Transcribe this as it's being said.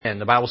10.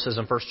 The Bible says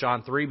in 1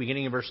 John 3,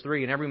 beginning in verse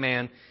 3, "And every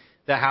man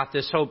that hath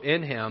this hope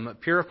in him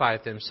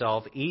purifieth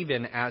himself,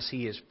 even as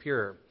he is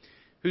pure.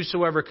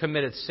 Whosoever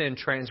committeth sin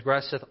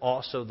transgresseth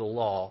also the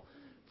law,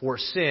 for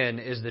sin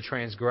is the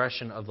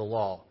transgression of the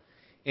law.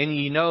 And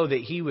ye know that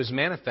he was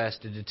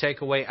manifested to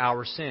take away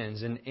our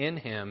sins, and in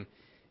him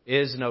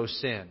is no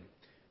sin.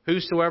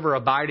 Whosoever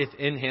abideth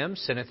in him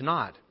sinneth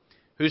not.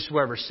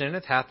 Whosoever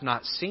sinneth hath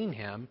not seen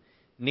him,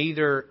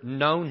 neither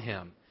known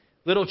him.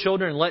 Little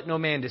children, let no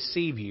man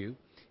deceive you.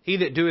 He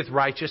that doeth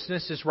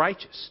righteousness is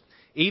righteous,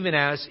 even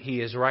as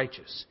he is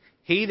righteous.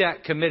 He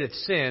that committeth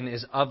sin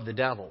is of the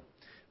devil.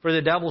 For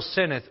the devil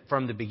sinneth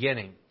from the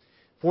beginning.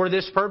 For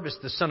this purpose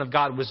the Son of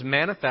God was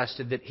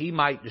manifested, that he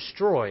might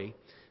destroy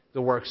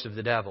the works of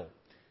the devil.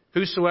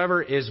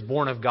 Whosoever is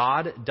born of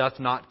God doth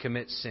not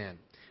commit sin.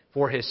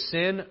 For his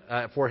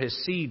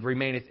seed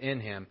remaineth in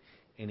him,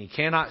 and he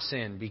cannot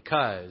sin,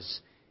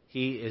 because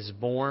he is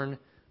born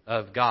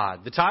of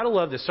God." The title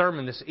of the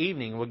sermon this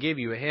evening will give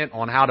you a hint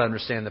on how to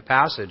understand the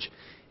passage.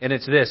 And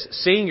it's this: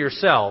 seeing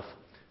yourself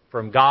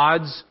from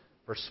God's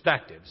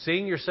perspective.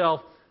 Seeing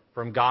yourself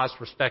from God's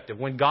perspective.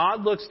 When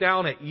God looks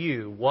down at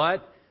you,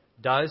 what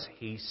does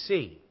He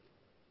see?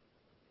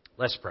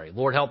 Let's pray.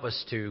 Lord, help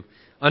us to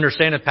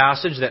understand a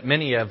passage that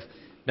many have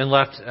been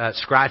left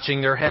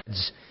scratching their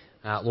heads.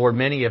 Lord,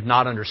 many have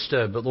not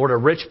understood. But Lord, a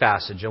rich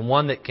passage, and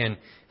one that can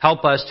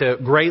help us to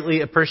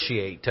greatly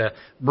appreciate, to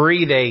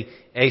breathe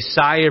a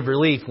sigh of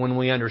relief when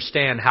we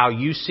understand how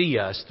you see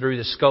us through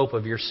the scope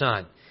of your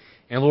Son.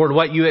 And Lord,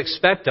 what you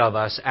expect of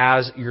us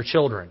as your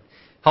children.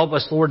 Help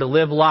us, Lord, to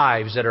live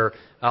lives that are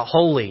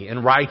holy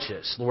and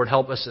righteous. Lord,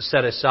 help us to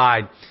set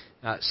aside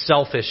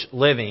selfish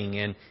living,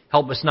 and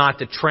help us not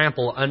to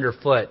trample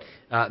underfoot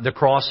the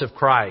cross of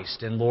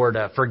Christ. And Lord,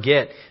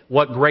 forget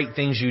what great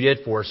things you did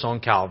for us on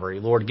Calvary.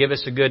 Lord, give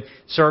us a good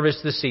service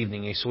this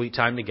evening, a sweet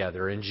time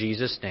together. In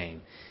Jesus'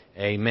 name,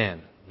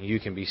 amen. You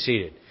can be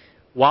seated.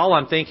 While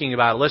I'm thinking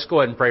about it, let's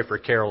go ahead and pray for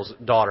Carol's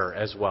daughter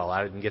as well.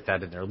 I didn't get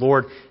that in there.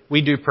 Lord,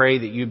 we do pray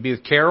that you'd be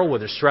with Carol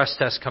with her stress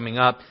test coming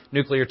up,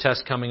 nuclear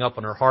test coming up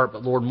on her heart.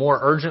 But Lord, more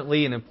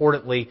urgently and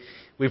importantly,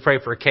 we pray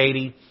for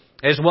Katie,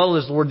 as well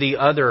as, Lord, the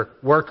other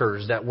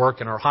workers that work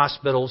in our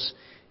hospitals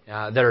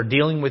that are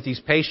dealing with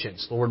these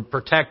patients. Lord,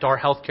 protect our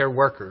healthcare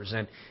workers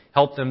and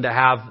help them to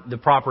have the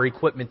proper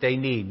equipment they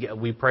need.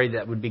 We pray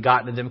that would be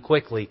gotten to them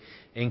quickly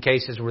in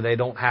cases where they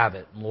don't have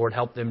it. Lord,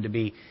 help them to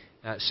be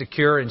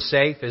secure and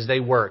safe as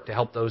they work to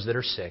help those that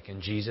are sick.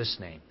 In Jesus'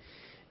 name,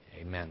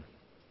 amen.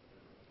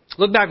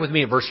 Look back with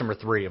me at verse number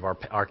 3 of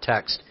our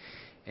text.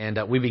 And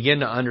we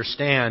begin to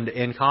understand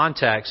in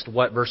context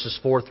what verses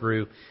 4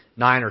 through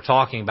 9 are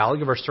talking about.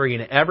 Look at verse 3.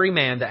 "And every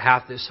man that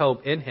hath this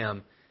hope in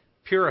him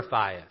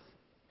purifieth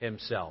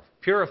himself.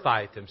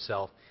 Purifieth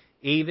himself,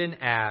 even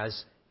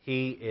as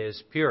he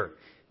is pure."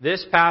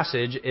 This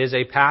passage is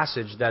a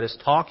passage that is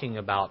talking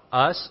about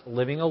us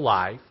living a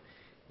life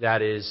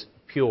that is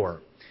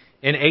pure.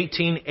 In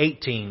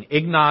 1818,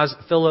 Ignaz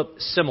Philipp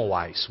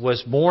Semmelweis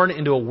was born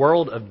into a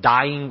world of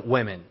dying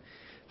women.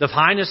 The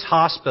finest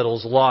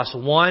hospitals lost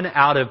 1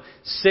 out of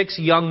 6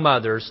 young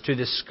mothers to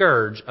the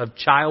scourge of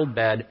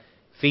childbed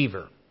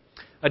fever.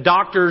 A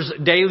doctor's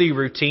daily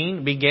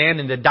routine began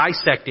in the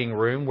dissecting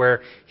room,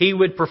 where he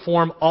would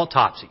perform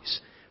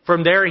autopsies.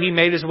 From there, he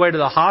made his way to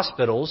the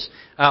hospital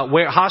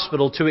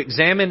to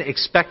examine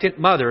expectant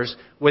mothers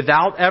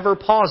without ever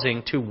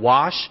pausing to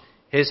wash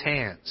his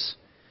hands.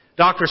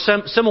 Dr.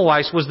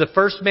 Semmelweis was the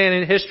first man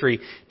in history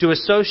to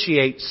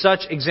associate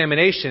such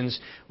examinations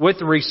with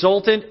the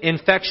resultant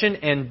infection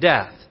and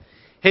death.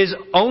 His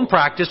own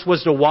practice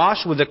was to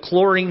wash with a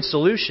chlorine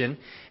solution,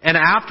 and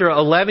after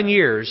 11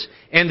 years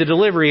and the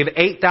delivery of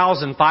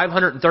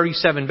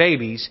 8,537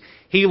 babies,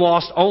 he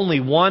lost only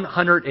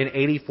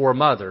 184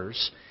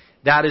 mothers.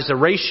 That is a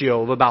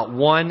ratio of about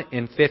 1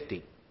 in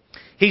 50.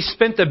 He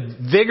spent the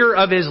vigor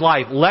of his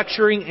life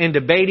lecturing and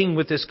debating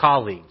with his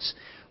colleagues.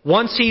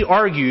 Once he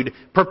argued,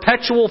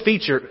 perpetual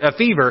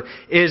fever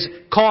is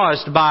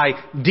caused by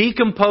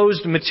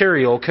decomposed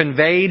material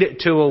conveyed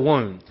to a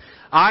wound.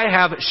 I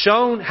have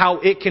shown how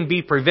it can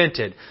be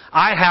prevented.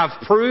 I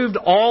have proved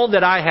all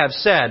that I have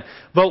said.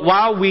 But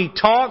while we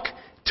talk,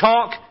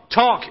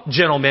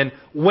 gentlemen,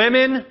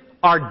 women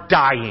are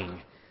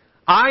dying.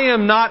 I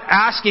am not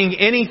asking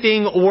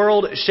anything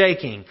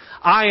world-shaking.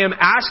 I am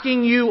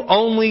asking you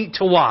only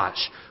to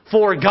wash.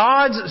 For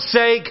God's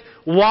sake,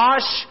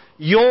 wash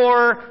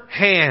your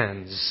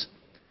hands.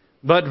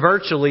 But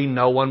virtually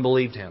no one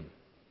believed him.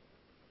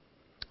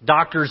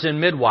 Doctors and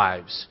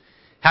midwives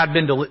had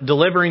been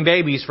delivering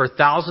babies for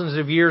thousands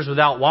of years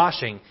without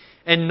washing,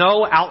 and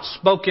no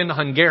outspoken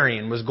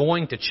Hungarian was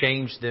going to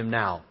change them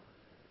now.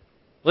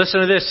 Listen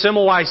to this.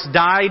 Semmelweis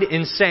died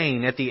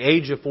insane at the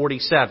age of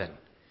 47.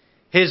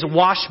 His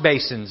wash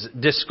basins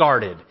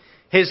discarded.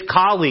 His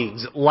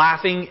colleagues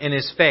laughing in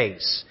his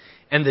face.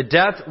 And the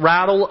death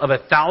rattle of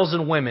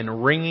 1,000 women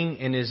ringing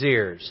in his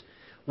ears.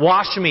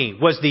 Wash me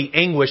was the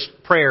anguished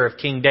prayer of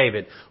King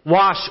David.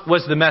 Wash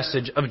was the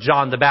message of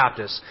John the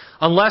Baptist.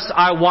 Unless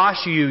I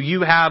wash you,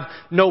 you have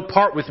no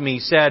part with me,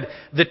 said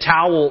the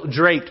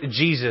towel-draped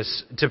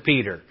Jesus to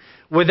Peter.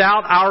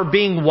 Without our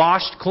being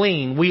washed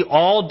clean, we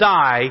all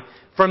die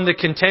from the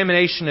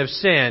contamination of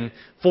sin.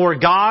 For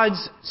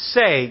God's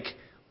sake,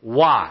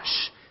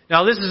 wash.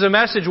 Now this is a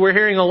message we're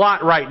hearing a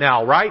lot right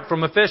now, right?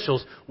 From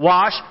officials.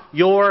 Wash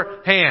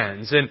your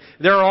hands. And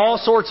there are all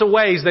sorts of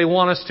ways they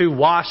want us to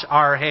wash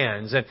our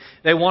hands. And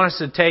they want us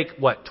to take,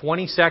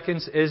 20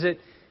 seconds is it,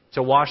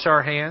 to wash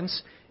our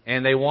hands?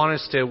 And they want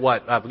us to,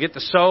 get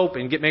the soap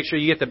and make sure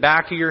you get the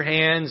back of your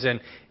hands and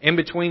in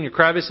between your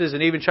crevices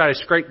and even try to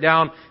scrape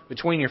down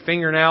between your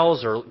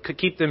fingernails or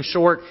keep them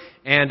short.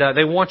 And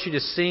they want you to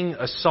sing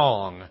a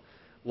song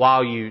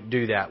while you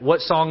do that.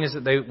 What song is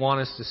it they want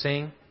us to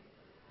sing?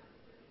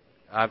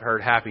 I've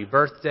heard Happy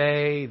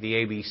Birthday, the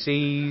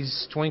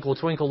ABCs, Twinkle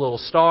Twinkle Little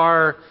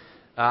Star.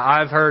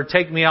 I've heard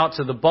Take Me Out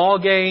to the Ball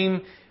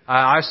Game.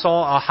 I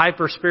saw a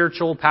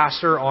hyper-spiritual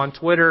pastor on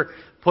Twitter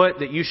put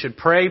that you should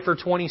pray for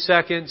 20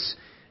 seconds.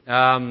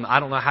 I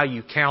don't know how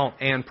you count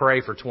and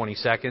pray for 20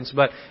 seconds.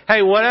 But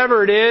hey,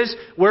 whatever it is,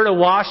 we're to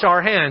wash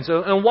our hands.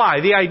 And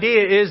why? The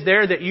idea is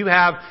there that you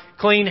have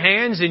clean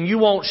hands and you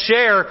won't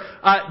share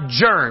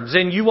germs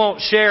and you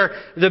won't share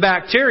the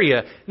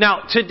bacteria.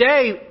 Now,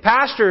 today,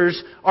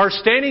 pastors are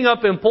standing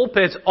up in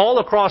pulpits all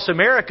across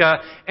America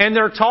and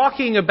they're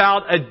talking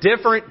about a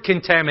different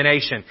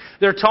contamination.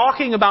 They're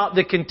talking about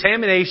the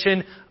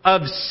contamination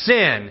of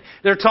sin.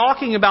 They're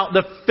talking about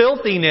the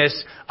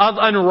filthiness of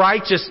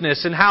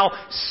unrighteousness and how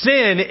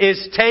sin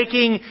is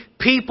taking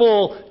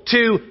people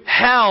to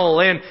hell.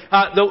 And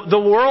the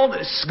world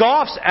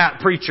scoffs at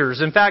preachers.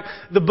 In fact,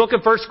 the book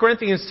of 1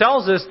 Corinthians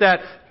tells us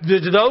that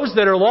to those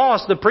that are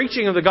lost, the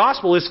preaching of the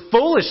gospel is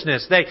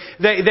foolishness. They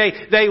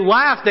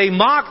laugh, they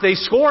mock, they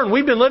scorn.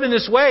 We've been living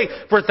this way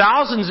for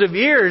thousands of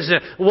years.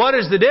 What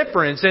is the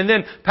difference? And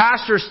then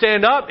pastors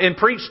stand up and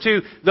preach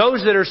to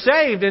those that are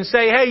saved and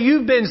say, hey,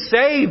 you've been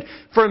saved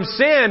from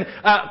sin.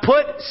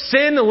 Put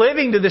sin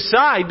living to the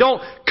side.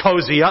 Don't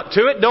cozy up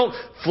to it. Don't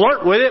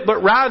flirt with it,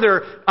 but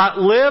rather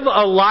live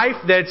a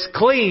life that's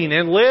clean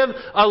and live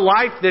a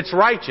life that's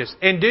righteous.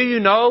 And do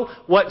you know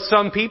what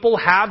some people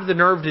have the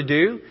nerve to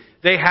do?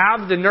 They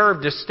have the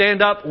nerve to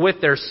stand up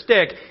with their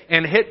stick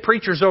and hit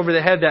preachers over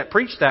the head that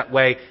preach that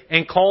way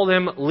and call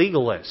them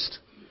legalists.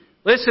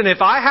 Listen,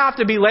 if I have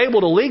to be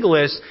labeled a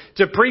legalist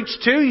to preach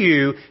to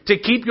you to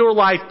keep your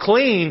life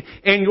clean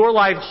and your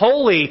life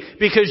holy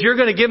because you're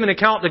going to give an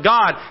account to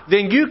God,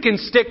 then you can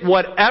stick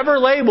whatever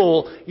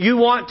label you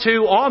want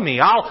to on me.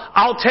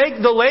 I'll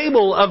take the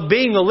label of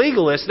being a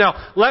legalist.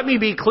 Now, let me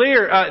be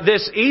clear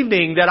this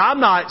evening that I'm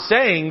not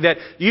saying that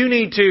you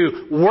need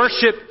to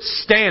worship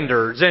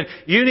standards and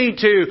you need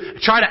to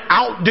try to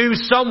outdo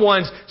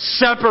someone's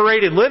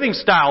separated living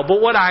style. But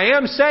what I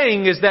am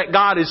saying is that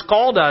God has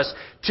called us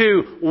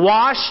to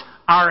wash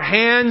our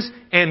hands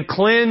and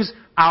cleanse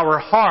our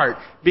heart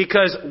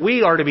because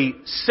we are to be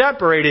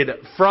separated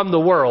from the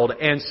world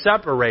and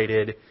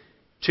separated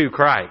to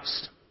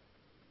Christ.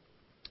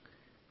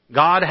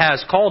 God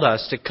has called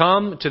us to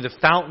come to the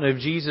fountain of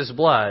Jesus'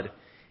 blood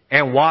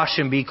and wash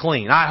and be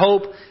clean. I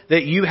hope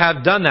that you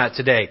have done that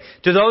today.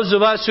 To those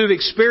of us who've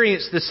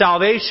experienced the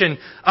salvation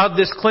of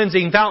this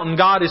cleansing fountain,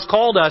 God has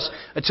called us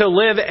to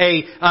live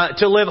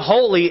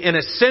holy in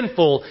a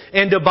sinful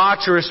and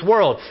debaucherous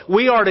world.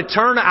 We are to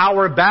turn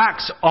our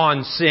backs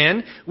on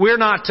sin. We're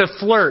not to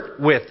flirt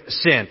with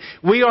sin.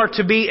 We are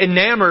to be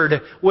enamored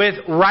with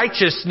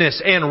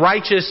righteousness and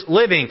righteous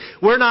living.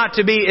 We're not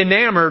to be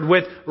enamored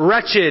with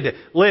wretched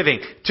living.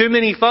 Too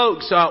many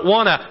folks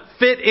want to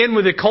fit in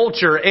with the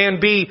culture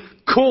and be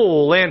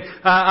cool and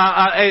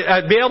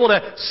be able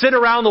to sit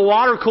around the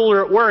water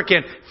cooler at work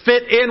and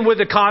fit in with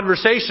the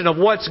conversation of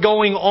what's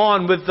going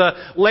on with the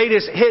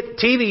latest hit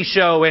TV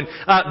show and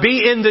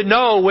be in the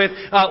know with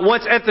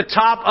what's at the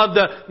top of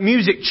the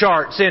music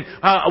charts and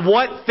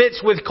what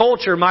fits with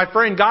culture. My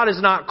friend, God has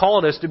not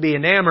called us to be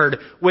enamored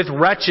with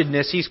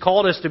wretchedness. He's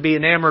called us to be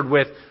enamored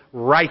with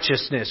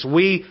righteousness.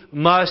 We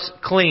must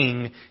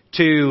cling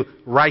to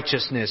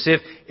righteousness.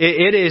 If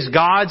it is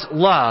God's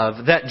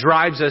love that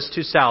drives us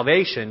to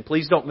salvation,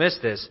 please don't miss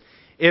this.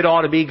 It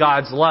ought to be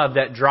God's love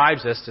that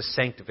drives us to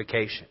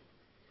sanctification.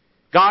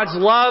 God's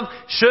love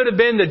should have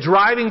been the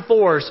driving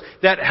force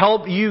that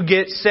helped you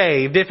get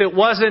saved. If it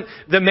wasn't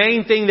the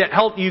main thing that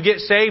helped you get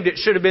saved, it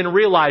should have been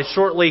realized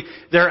shortly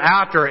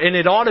thereafter. And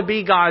it ought to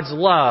be God's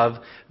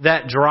love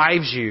that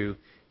drives you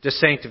to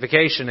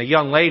sanctification. A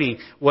young lady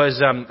was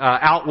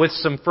out with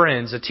some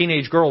friends. A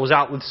teenage girl was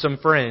out with some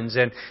friends.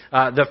 And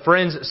the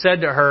friends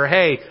said to her,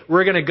 hey,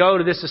 we're going to go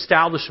to this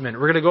establishment.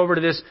 We're going to go over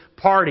to this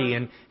party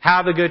and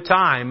have a good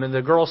time. And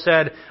the girl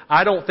said,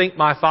 I don't think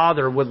my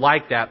father would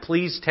like that.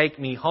 Please take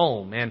me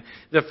home. And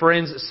the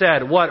friends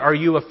said, what, are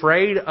you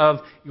afraid of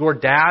your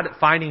dad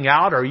finding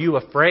out? Are you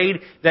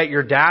afraid that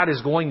your dad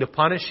is going to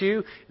punish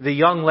you? The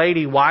young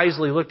lady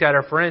wisely looked at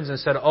her friends and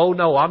said, oh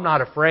no, I'm not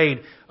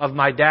afraid of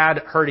my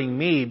dad hurting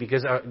me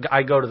because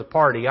I go to the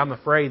party. I'm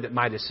afraid that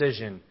my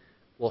decision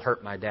will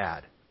hurt my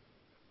dad.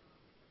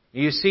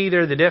 You see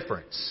there the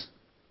difference.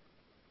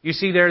 You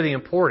see there the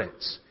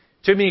importance.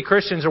 Too many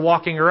Christians are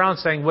walking around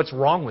saying, what's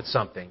wrong with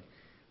something?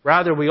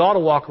 Rather, we ought to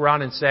walk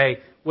around and say,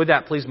 would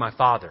that please my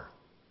Father?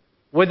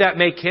 Would that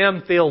make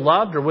Him feel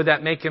loved, or would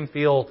that make Him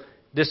feel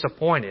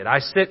disappointed? I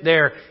sit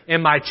there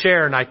in my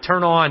chair and I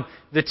turn on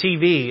the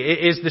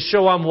TV. Is the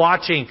show I'm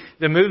watching,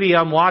 the movie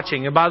I'm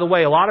watching? And by the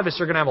way, a lot of us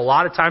are going to have a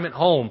lot of time at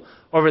home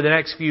over the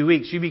next few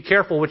weeks. You be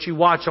careful what you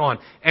watch on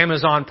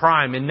Amazon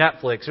Prime and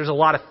Netflix. There's a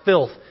lot of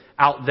filth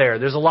out there.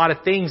 There's a lot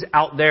of things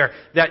out there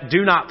that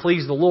do not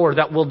please the Lord,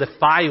 that will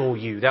defile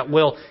you, that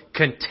will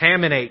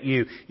contaminate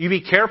you. You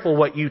be careful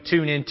what you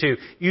tune into.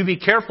 You be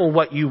careful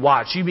what you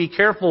watch. You be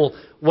careful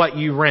what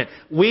you rent.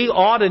 We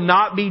ought to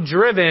not be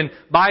driven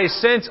by a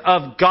sense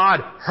of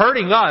God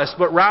hurting us,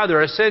 but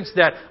rather a sense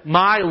that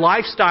my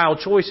lifestyle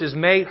choices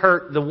may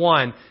hurt the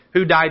one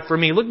who died for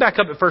me. Look back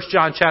up at 1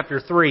 John chapter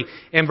 3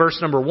 and verse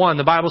number 1.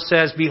 The Bible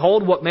says,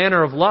 behold, what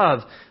manner of love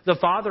the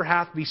Father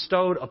hath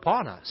bestowed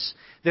upon us,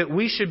 that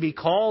we should be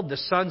called the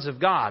sons of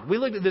God. We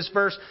looked at this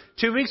verse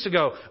 2 weeks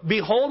ago.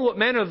 Behold, what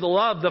manner of the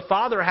love the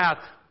Father hath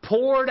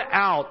poured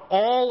out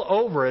all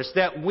over us,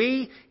 that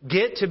we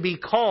get to be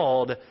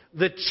called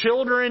the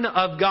children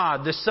of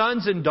God, the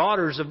sons and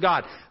daughters of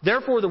God.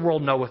 Therefore the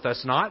world knoweth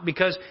us not,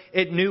 because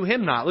it knew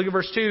Him not. Look at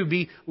verse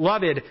 2.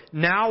 Beloved,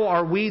 now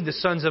are we the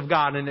sons of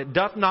God, and it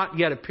doth not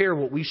yet appear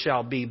what we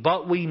shall be.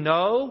 But we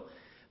know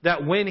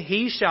that when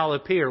He shall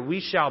appear, we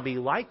shall be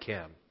like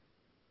Him,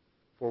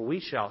 for we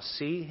shall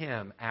see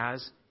Him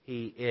as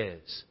He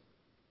is.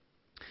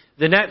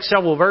 The next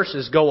several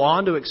verses go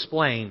on to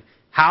explain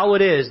how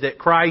it is that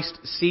Christ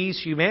sees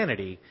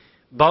humanity,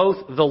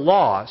 both the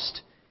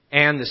lost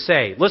and the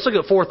saved. Let's look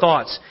at four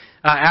thoughts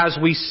as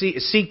we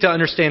seek to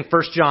understand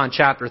 1 John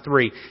chapter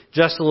 3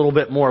 just a little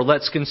bit more.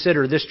 Let's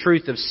consider this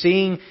truth of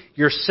seeing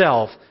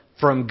yourself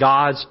from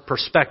God's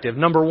perspective.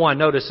 Number one,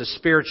 notice a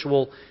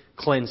spiritual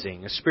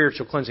cleansing. A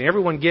spiritual cleansing.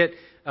 Everyone get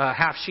a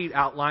half sheet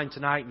outline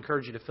tonight. I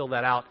encourage you to fill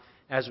that out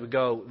as we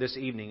go this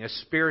evening. A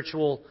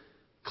spiritual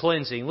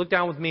cleansing. Look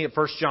down with me at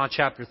 1 John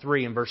chapter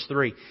 3 and verse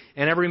 3.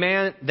 And every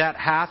man that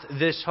hath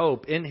this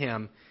hope in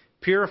Him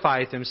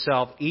purifieth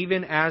himself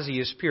even as he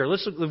is pure.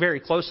 Let's look very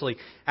closely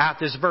at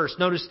this verse.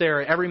 Notice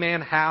there, every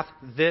man hath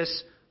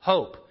this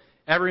hope.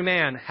 Every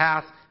man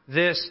hath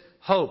this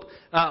hope.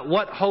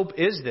 What hope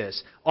is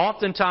this?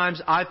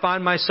 Oftentimes I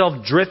find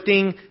myself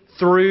drifting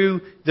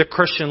through the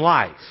Christian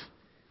life.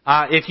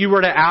 If you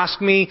were to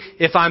ask me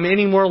if I'm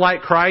any more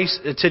like Christ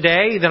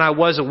today than I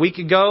was a week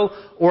ago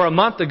or a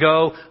month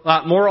ago,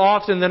 more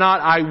often than not,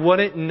 I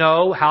wouldn't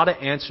know how to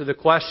answer the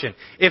question.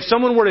 If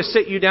someone were to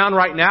sit you down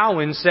right now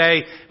and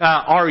say,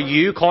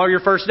 call your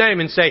first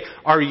name and say,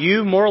 are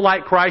you more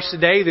like Christ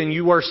today than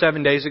you were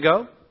 7 days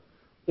ago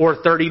or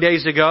 30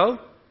 days ago?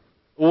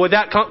 Would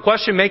that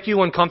question make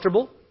you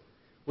uncomfortable?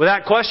 Would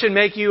that question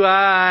make you,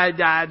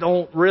 I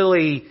don't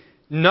really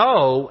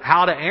know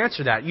how to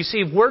answer that? You see,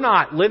 if we're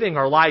not living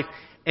our life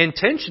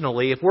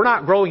intentionally, if we're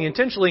not growing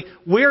intentionally,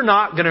 we're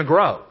not going to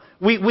grow.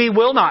 We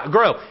will not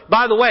grow.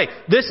 By the way,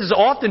 this is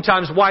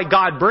oftentimes why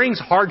God brings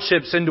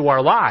hardships into our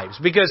lives,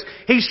 because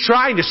He's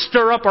trying to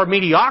stir up our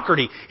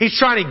mediocrity. He's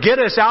trying to get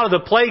us out of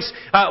the place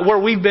where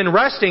we've been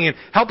resting and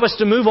help us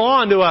to move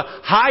on to a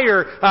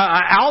higher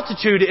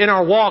altitude in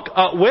our walk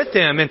with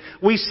Him. And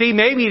we see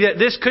maybe that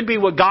this could be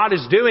what God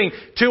is doing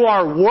to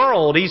our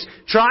world. He's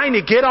trying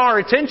to get our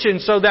attention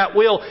so that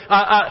we'll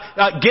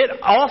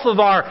get off of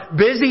our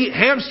busy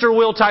hamster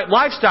wheel type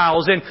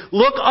lifestyles and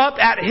look up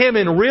at Him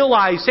and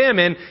realize Him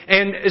and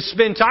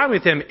spend time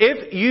with Him.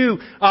 If you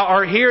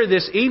are here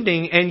this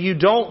evening and you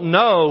don't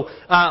know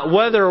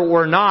whether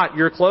or not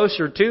you're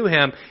closer to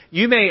Him,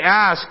 you may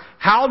ask,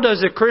 how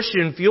does a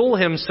Christian fuel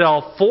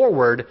himself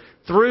forward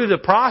through the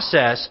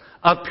process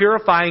of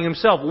purifying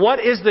himself?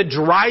 What is the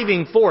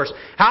driving force?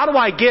 How do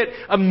I get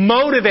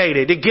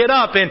motivated to get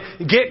up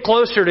and get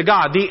closer to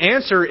God? The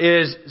answer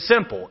is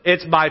simple.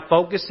 It's by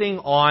focusing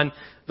on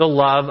the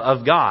love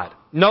of God.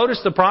 Notice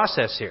the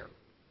process here.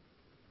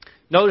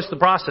 Notice the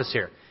process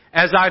here.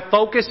 As I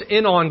focus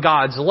in on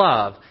God's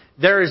love,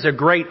 there is a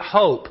great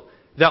hope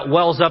that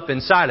wells up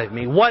inside of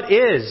me. What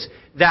is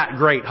that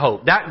great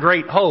hope? That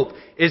great hope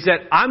is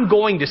that I'm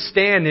going to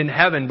stand in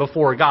heaven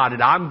before God,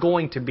 and I'm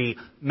going to be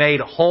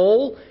made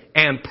whole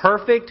and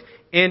perfect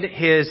in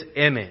His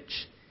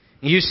image.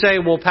 You say,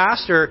 well,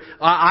 Pastor,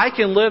 I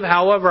can live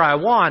however I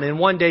want, and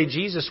one day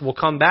Jesus will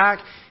come back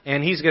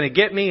and He's going to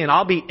get me and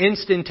I'll be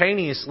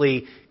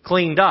instantaneously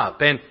cleaned up.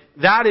 And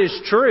that is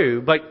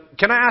true, but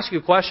can I ask you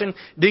a question?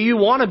 Do you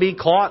want to be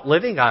caught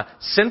living a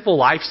sinful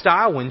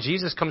lifestyle when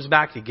Jesus comes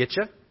back to get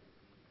you?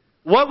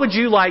 What would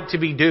you like to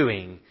be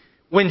doing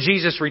when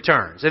Jesus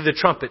returns, if the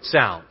trumpet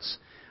sounds?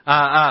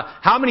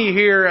 How many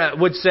here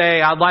would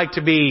say, I'd like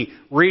to be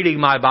reading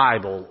my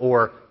Bible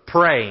or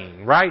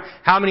praying, right?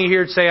 How many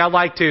here say, I'd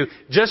like to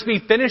just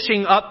be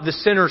finishing up the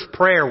sinner's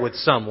prayer with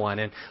someone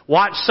and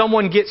watch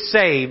someone get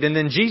saved, and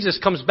then Jesus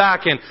comes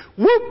back and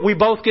whoop, we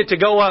both get to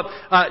go up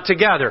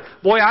together.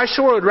 Boy, I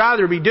sure would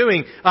rather be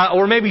doing,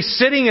 or maybe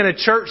sitting in a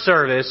church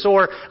service,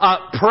 or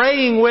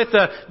praying with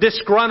a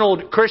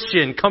disgruntled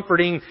Christian,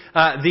 comforting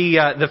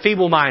the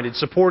feeble-minded,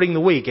 supporting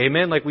the weak.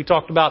 Amen? Like we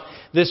talked about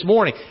this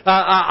morning.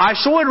 I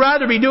sure would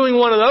rather be doing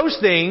one of those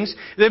things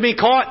than be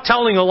caught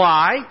telling a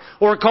lie,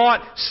 or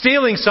caught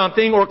stealing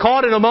something, or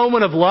caught in a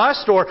moment of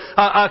lust, or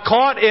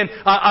caught in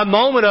a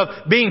moment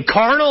of being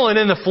carnal and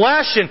in the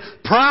flesh and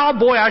proud.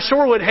 Boy, I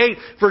sure would hate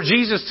for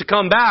Jesus to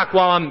come back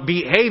while I'm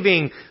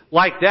behaving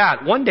like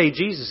that. One day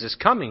Jesus is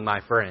coming,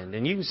 my friend.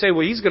 And you can say,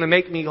 well, He's going to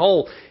make me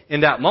whole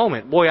in that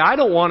moment. Boy, I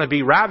don't want to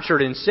be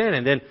raptured in sin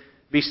and then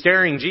be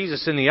staring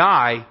Jesus in the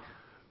eye.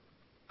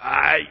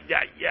 I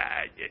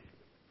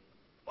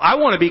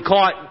want to be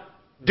caught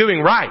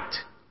doing right.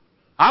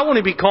 I want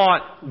to be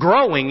caught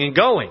growing and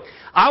going.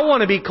 I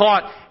want to be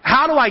caught,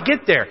 how do I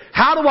get there?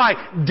 How do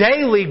I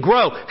daily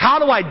grow? How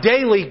do I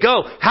daily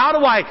go? How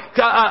do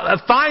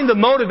I find the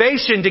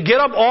motivation to get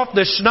up off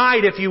the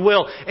schneid, if you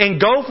will,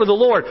 and go for the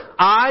Lord?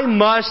 I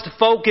must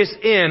focus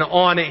in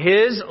on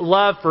His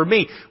love for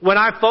me. When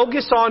I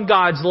focus on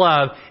God's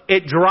love,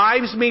 it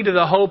drives me to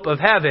the hope of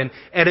heaven,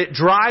 and it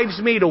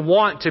drives me to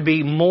want to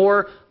be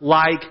more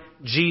like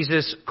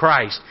Jesus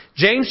Christ.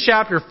 James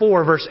chapter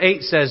 4 verse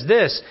 8 says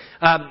this,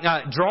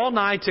 draw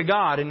nigh to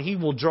God and He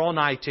will draw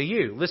nigh to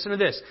you. Listen to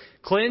this.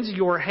 Cleanse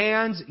your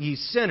hands, ye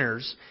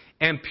sinners,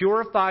 and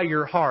purify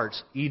your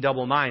hearts, ye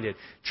double-minded.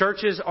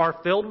 Churches are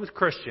filled with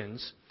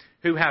Christians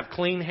who have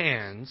clean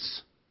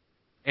hands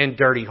and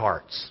dirty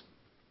hearts.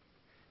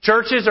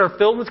 Churches are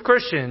filled with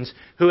Christians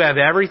who have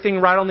everything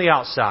right on the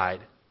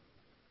outside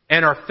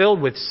and are filled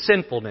with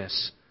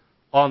sinfulness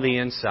on the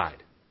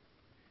inside.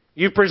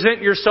 You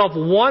present yourself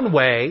one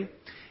way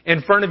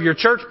in front of your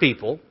church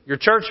people, your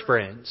church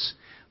friends,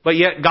 but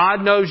yet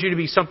God knows you to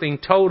be something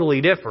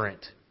totally different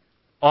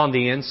on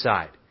the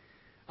inside.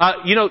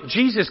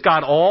 Jesus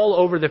got all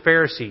over the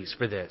Pharisees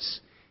for this.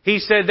 He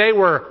said they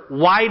were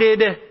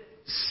whited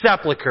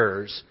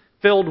sepulchres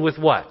filled with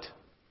what?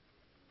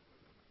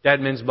 Dead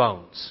men's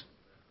bones.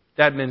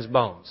 Dead men's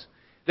bones.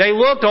 They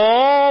looked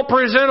all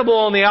presentable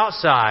on the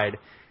outside.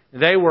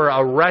 They were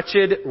a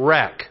wretched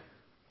wreck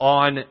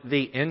on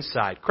the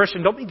inside.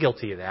 Christian, don't be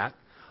guilty of that.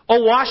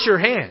 Oh, wash your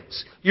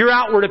hands. Your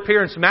outward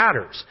appearance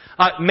matters.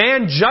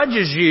 Man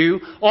judges you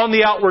on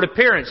the outward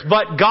appearance,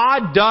 but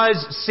God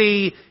does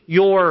see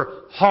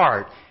your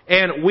heart.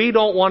 And we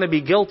don't want to be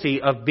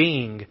guilty of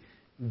being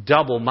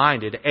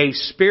double-minded. A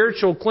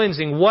spiritual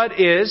cleansing. What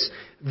is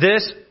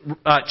this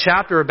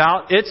chapter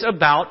about? It's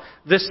about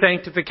the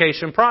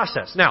sanctification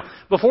process. Now,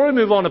 before we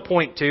move on to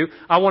point 2,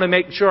 I want to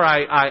make sure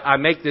I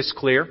make this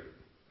clear.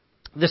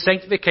 The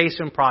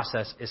sanctification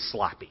process is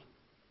sloppy.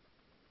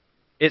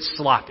 It's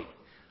sloppy.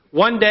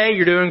 One day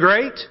you're doing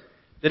great.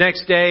 The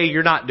next day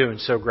you're not doing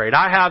so great.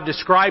 I have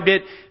described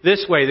it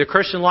this way. The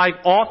Christian life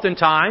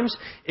oftentimes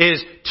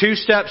is 2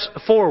 steps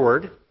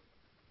forward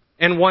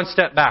and 1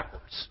 step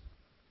backwards.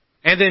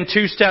 And then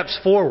 2 steps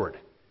forward.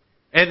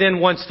 And then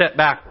 1 step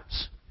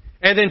backwards.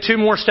 And then 2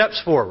 more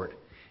steps forward.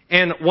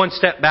 And 1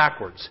 step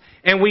backwards.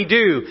 And we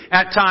do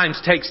at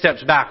times take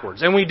steps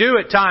backwards. And we do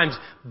at times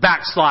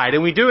backslide.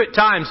 And we do at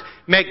times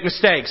make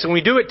mistakes. And we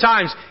do at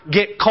times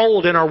get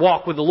cold in our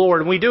walk with the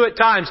Lord. And we do at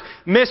times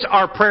miss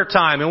our prayer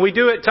time. And we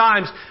do at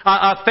times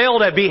fail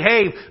to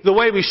behave the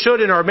way we should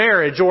in our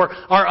marriage or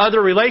our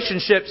other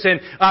relationships.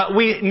 And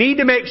we need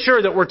to make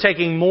sure that we're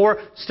taking more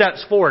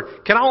steps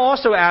forward. Can I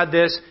also add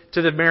this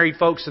to the married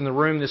folks in the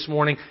room this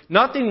morning?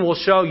 Nothing will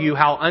show you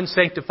how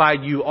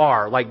unsanctified you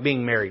are like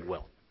being married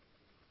will.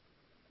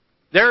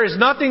 There is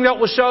nothing that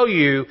will show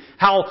you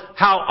how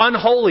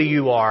unholy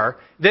you are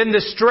than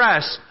the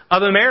stress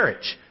of a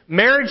marriage.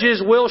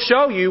 Marriages will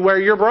show you where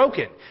you're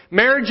broken.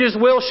 Marriages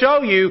will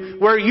show you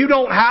where you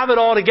don't have it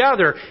all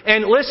together.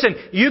 And listen,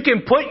 you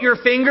can put your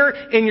finger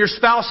in your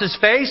spouse's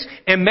face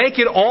and make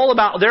it all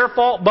about their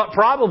fault, but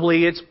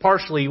probably it's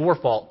partially your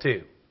fault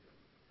too.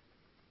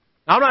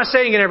 Now, I'm not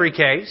saying in every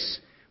case,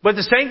 but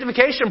the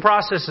sanctification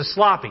process is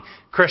sloppy.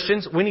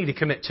 Christians, we need to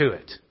commit to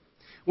it.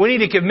 We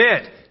need to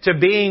commit to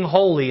being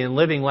holy and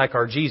living like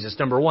our Jesus.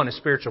 Number 1 is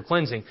spiritual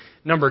cleansing.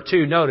 Number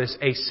 2, notice,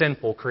 a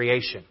sinful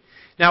creation.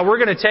 Now, we're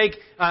going to take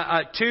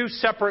 2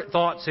 separate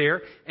thoughts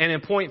here, and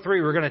in point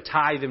 3, we're going to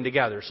tie them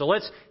together. So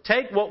let's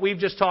take what we've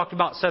just talked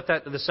about, set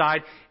that to the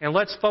side, and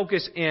let's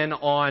focus in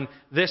on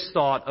this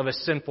thought of a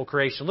sinful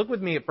creation. Look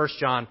with me at 1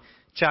 John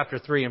chapter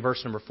 3 and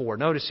verse number 4.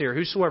 Notice here,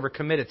 whosoever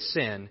committeth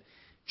sin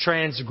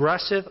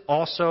transgresseth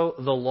also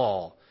the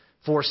law,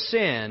 for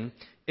sin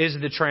is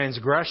the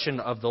transgression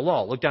of the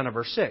law. Look down at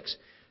verse 6.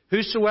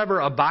 Whosoever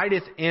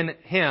abideth in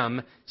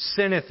Him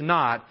sinneth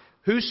not.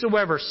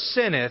 Whosoever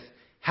sinneth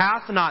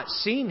hath not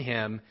seen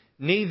Him,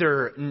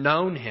 neither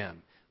known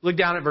Him. Look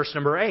down at verse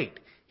number 8.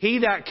 He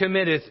that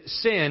committeth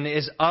sin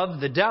is of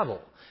the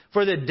devil,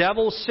 for the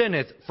devil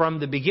sinneth from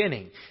the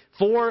beginning.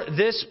 For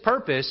this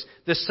purpose,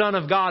 the Son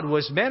of God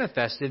was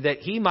manifested, that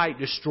He might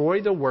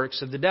destroy the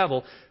works of the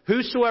devil.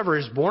 Whosoever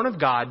is born of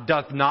God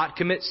doth not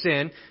commit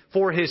sin,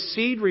 for his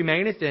seed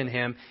remaineth in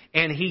him,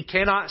 and he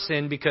cannot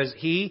sin because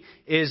he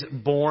is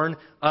born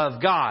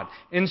of God.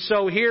 And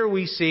so here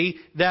we see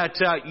that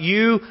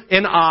you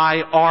and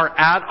I are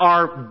at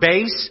our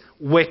base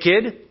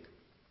wicked,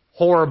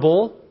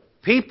 horrible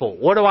people.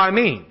 What do I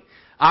mean?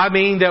 I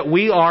mean that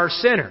we are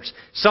sinners.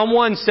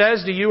 Someone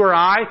says to you or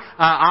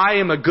I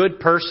am a good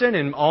person,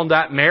 and on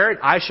that merit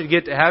I should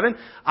get to heaven.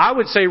 I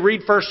would say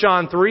read 1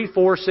 John 3,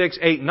 4, 6,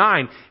 8,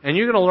 9, and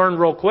you're going to learn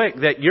real quick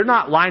that you're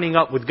not lining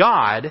up with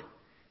God,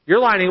 you're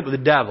lining up with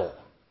the devil.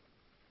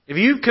 If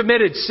you've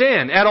committed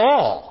sin at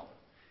all,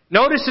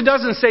 notice it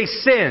doesn't say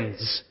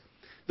sins.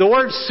 The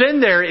word sin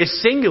there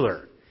is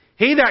singular.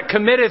 He that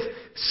committeth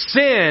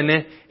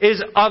sin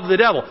is of the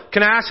devil.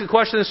 Can I ask a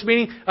question this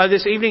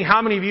evening?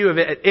 How many of you have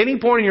at any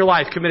point in your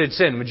life committed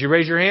sin? Would you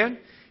raise your hand?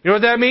 You know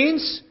what that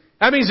means?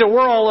 That means that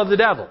we're all of the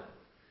devil.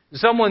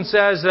 Someone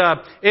says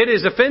it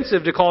is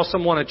offensive to call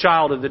someone a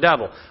child of the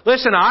devil.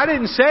 Listen, I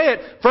didn't say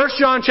it. 1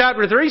 John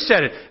chapter 3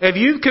 said it. If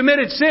you've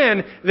committed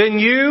sin, then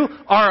you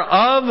are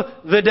of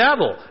the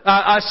devil,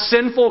 a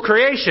sinful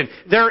creation.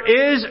 There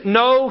is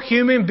no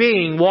human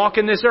being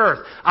walking this earth.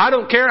 I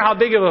don't care how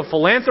big of a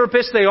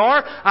philanthropist they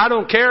are. I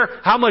don't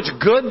care how much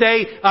good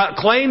they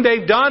claim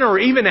they've done or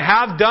even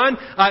have done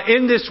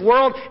in this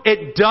world.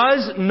 It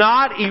does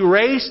not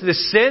erase the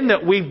sin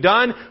that we've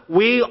done.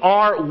 We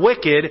are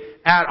wicked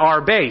at our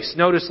base.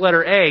 Notice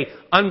letter A,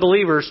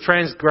 unbelievers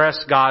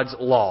transgress God's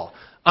law.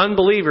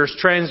 Unbelievers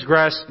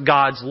transgress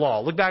God's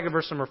law. Look back at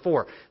verse number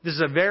 4. This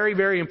is a very,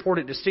 very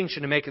important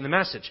distinction to make in the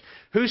message.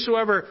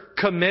 Whosoever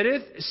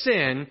committeth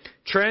sin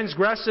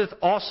transgresseth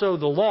also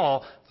the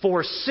law,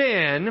 for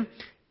sin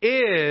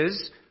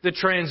is the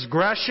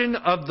transgression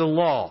of the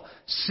law.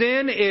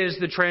 Sin is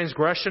the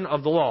transgression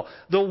of the law.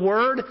 The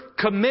word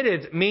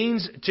committed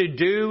means to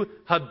do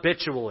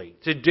habitually.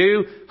 To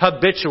do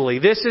habitually.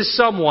 This is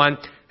someone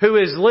who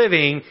is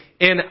living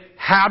in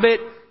habit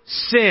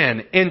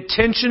sin,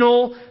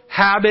 intentional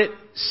habit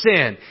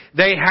sin.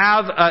 They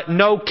have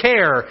no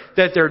care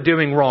that they're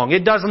doing wrong.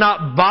 It does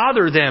not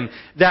bother them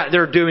that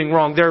they're doing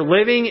wrong. They're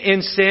living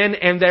in sin,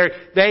 and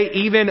they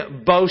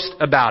even boast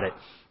about it.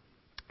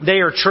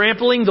 They are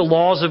trampling the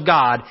laws of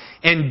God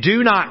and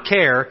do not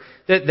care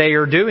that they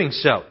are doing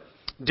so.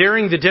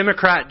 During the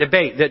Democrat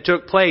debate that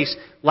took place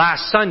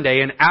last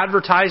Sunday, an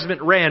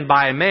advertisement ran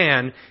by a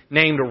man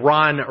named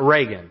Ron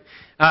Reagan.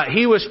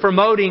 He was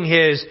promoting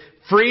his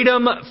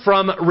Freedom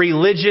from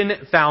Religion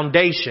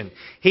Foundation.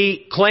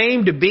 He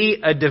claimed to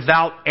be a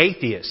devout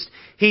atheist.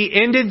 He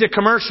ended the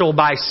commercial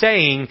by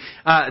saying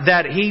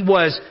that he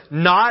was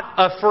not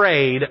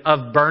afraid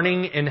of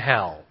burning in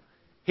hell.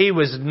 He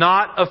was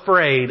not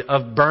afraid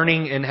of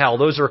burning in hell.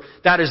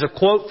 That is a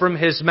quote from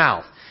his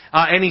mouth.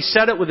 And he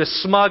said it with a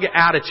smug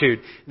attitude.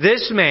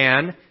 This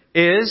man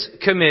is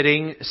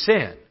committing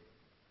sin.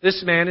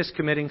 This man is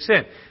committing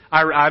sin.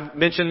 I've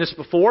mentioned this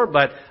before,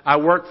 but I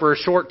worked for a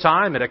short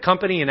time at a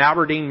company in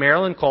Aberdeen,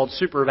 Maryland called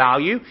Super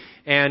Value.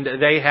 And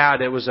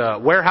it was a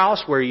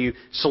warehouse where you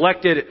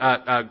selected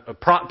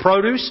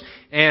produce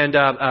and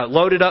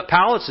loaded up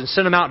pallets and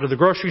sent them out to the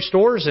grocery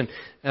stores. And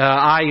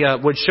I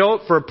would show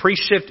up for a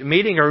pre-shift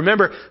meeting. I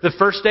remember the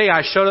first day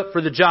I showed up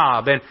for the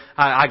job, and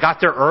I got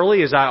there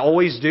early, as I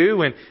always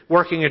do, and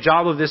working a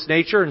job of this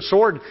nature and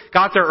sort.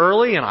 Got there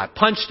early, and I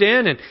punched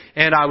in,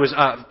 and I was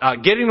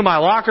getting to my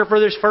locker for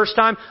this first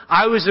time.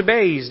 I was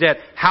amazed at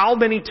how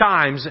many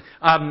times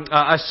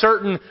a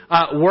certain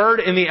word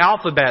in the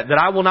alphabet that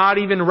I will not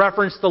even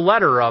reference the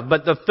letter of,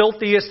 but the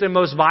filthiest and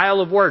most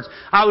vile of words.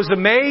 I was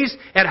amazed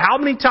at how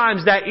many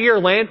times that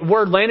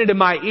word landed in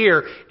my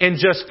ear in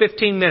just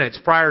 15 minutes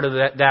prior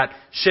to that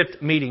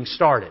shift meeting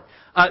started.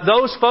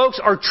 Those folks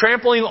are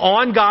trampling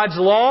on God's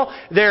law.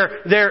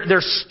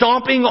 They're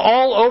stomping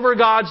all over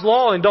God's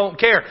law and don't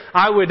care.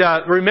 I would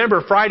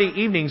remember Friday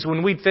evenings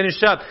when we'd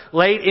finish up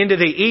late into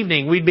the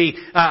evening. We'd be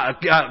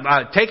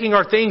taking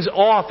our things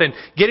off and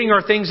getting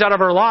our things out of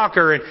our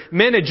locker. And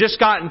men had just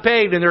gotten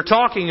paid, and they're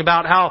talking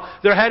about how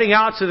they're heading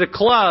out to the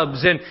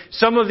clubs. And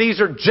some of these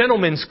are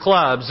gentlemen's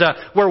clubs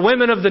where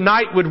women of the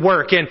night would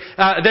work. And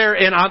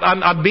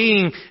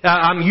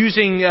I'm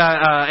using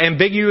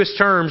ambiguous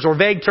terms or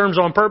vague terms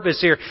on purpose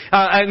here.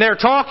 And they're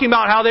talking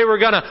about how they were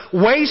going to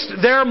waste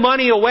their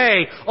money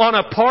away on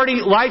a party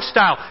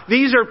lifestyle.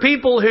 These are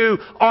people who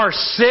are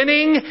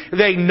sinning.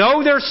 They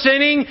know they're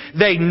sinning.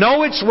 They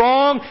know it's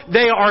wrong.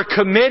 They are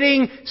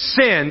committing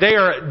sin. They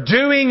are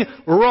doing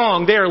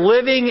wrong. They are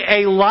living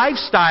a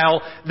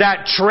lifestyle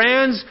that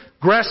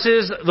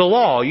transgresses the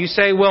law. You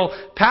say, well,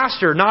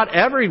 Pastor, not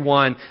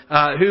everyone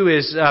who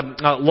is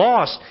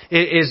lost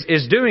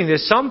is doing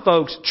this. Some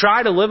folks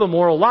try to live a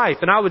moral life.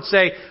 And I would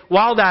say,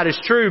 while that is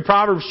true,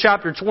 Proverbs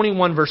chapter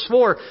 21 verse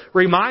 4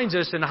 reminds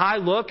us, an high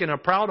look and a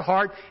proud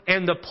heart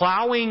and the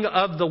plowing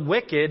of the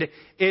wicked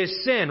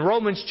is sin.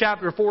 Romans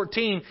chapter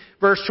 14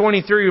 verse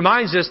 23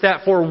 reminds us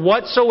that for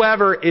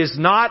whatsoever is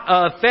not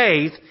of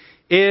faith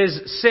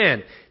is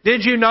sin.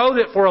 Did you know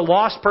that for a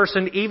lost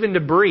person even to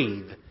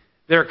breathe,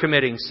 they're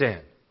committing sin?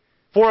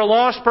 For a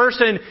lost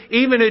person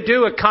even to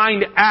do a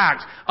kind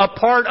act, a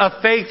part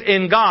of faith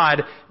in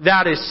God,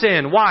 that is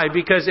sin. Why?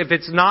 Because if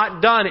it's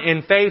not done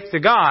in faith to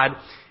God,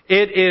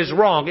 it is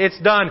wrong.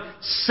 It's done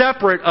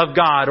separate of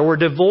God or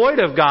devoid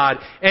of God,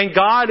 and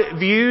God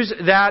views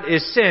that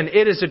as sin.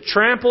 It is a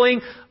trampling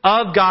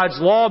of God's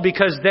law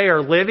because they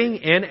are living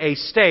in a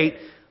state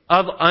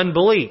of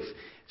unbelief.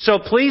 So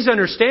please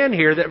understand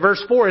here that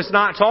verse 4 is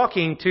not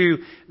talking to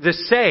the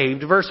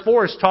saved. Verse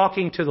 4 is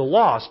talking to the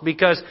lost,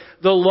 because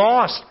the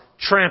lost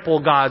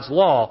trample God's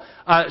law.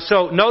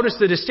 So notice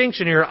the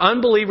distinction here.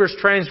 Unbelievers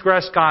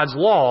transgress God's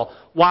law,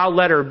 while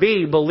letter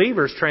B,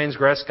 believers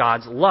transgress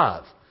God's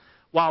love.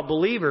 While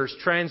believers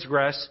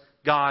transgress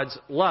God's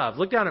love.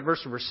 Look down at verse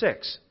number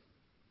 6.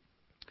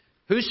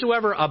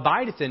 Whosoever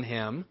abideth in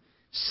him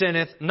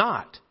sinneth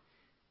not.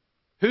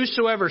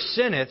 Whosoever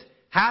sinneth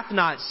hath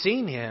not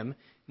seen him,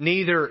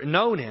 neither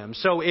known him.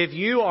 So if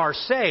you are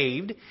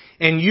saved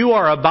and you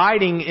are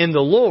abiding in the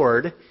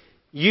Lord,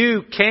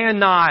 you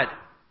cannot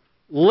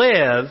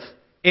live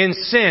in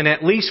sin,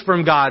 at least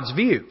from God's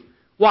view.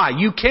 Why?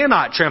 You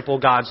cannot trample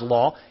God's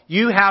law.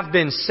 You have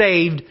been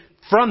saved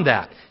from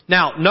that.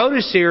 Now,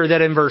 notice here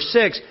that in verse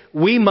 6,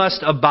 we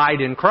must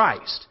abide in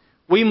Christ.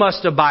 We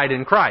must abide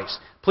in Christ.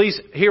 Please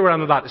hear what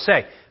I'm about to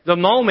say. The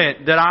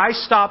moment that I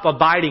stop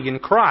abiding in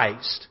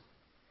Christ,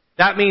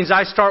 that means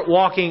I start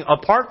walking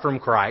apart from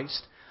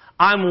Christ.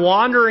 I'm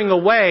wandering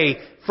away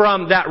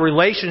from that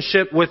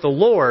relationship with the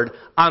Lord.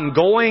 I'm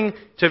going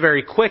to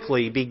very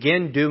quickly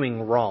begin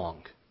doing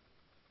wrong.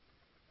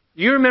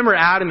 You remember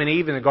Adam and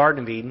Eve in the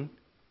Garden of Eden?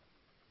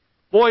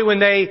 Boy, when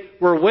they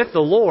were with the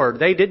Lord,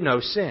 they did no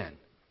sin.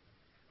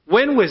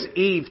 When was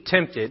Eve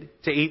tempted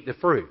to eat the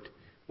fruit?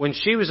 When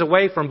she was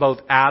away from both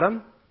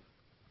Adam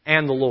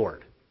and the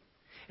Lord.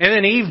 And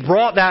then Eve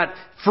brought that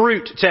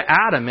fruit to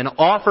Adam and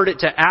offered it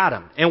to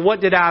Adam. And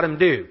what did Adam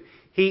do?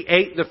 He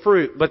ate the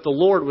fruit, but the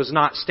Lord was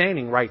not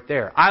standing right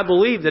there. I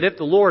believe that if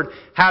the Lord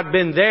had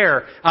been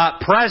there,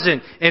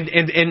 present,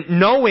 and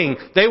knowing,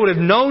 they would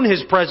have known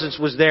His presence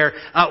was there,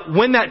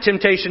 when that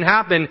temptation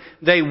happened,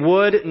 they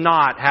would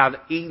not have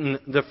eaten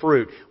the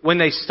fruit. When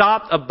they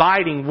stopped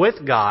abiding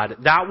with God,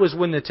 that was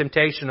when the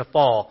temptation to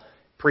fall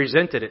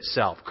presented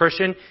itself.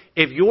 Christian,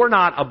 if you're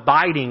not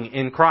abiding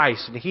in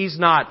Christ, and He's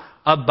not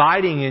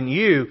abiding in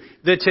you,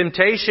 the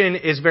temptation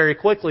is very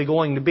quickly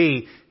going to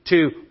be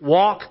to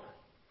walk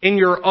in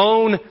your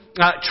own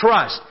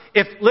trust.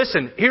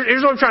 Listen,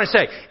 here's what I'm trying to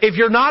say. If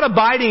you're not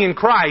abiding in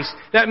Christ,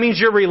 that means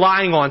you're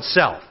relying on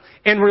self.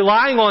 And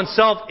relying on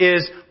self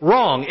is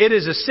wrong. It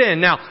is a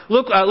sin. Now,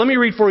 look, let me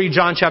read for you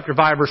John chapter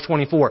 5, verse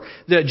 24.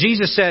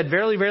 Jesus said,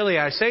 Verily, verily,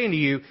 I say unto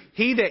you,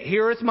 he that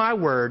heareth my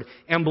word,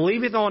 and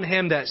believeth on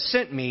him that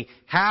sent me,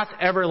 hath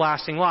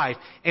everlasting life,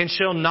 and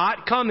shall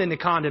not come into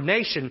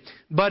condemnation,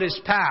 but is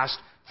passed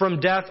from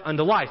death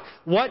unto life.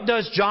 What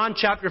does John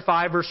chapter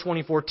 5, verse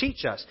 24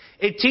 teach us?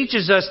 It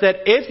teaches us that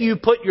if you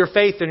put your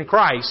faith in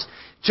Christ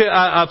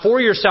for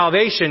your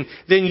salvation,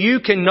 then you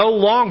can no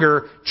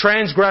longer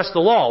transgress the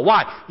law.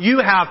 Why? You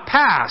have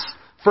passed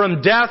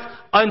from death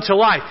unto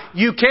life.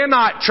 You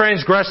cannot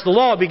transgress the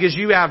law because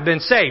you have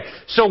been saved.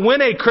 So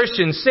when a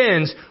Christian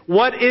sins,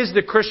 what is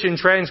the Christian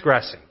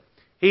transgressing?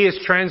 He is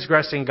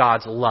transgressing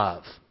God's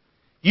love.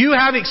 You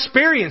have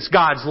experienced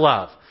God's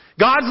love.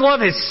 God's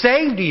love has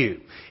saved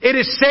you. It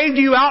has saved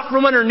you out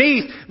from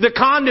underneath the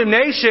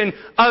condemnation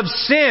of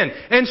sin.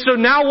 And so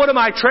now what am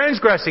I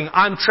transgressing?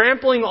 I'm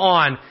trampling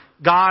on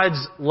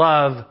God's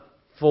love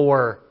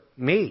for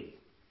me.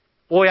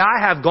 Boy, I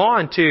have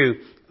gone to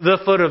the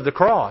foot of the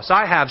cross.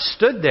 I have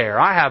stood there.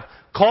 I have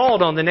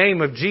called on the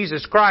name of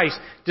Jesus Christ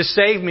to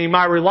save me.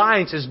 My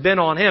reliance has been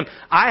on Him.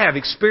 I have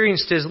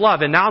experienced His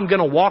love. And now I'm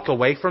going to walk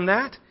away from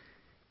that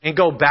and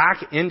go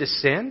back into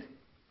sin?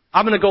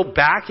 I'm going to go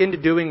back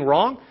into doing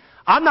wrong?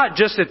 I'm not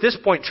just at this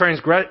point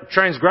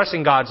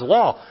transgressing God's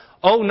law.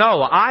 Oh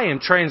no, I am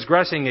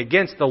transgressing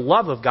against the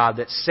love of God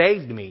that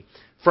saved me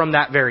from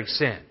that very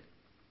sin.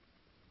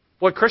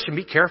 Boy, Christian,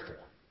 be careful.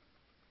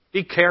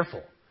 Be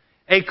careful.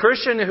 A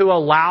Christian who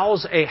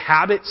allows a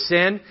habit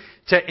sin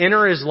to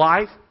enter his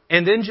life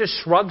and then just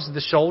shrugs the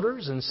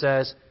shoulders and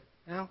says,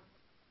 well,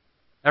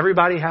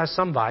 everybody has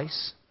some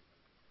vice.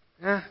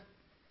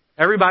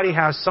 Everybody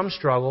has some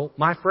struggle.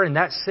 My friend,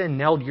 that sin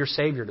nailed your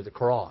Savior to the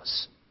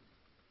cross.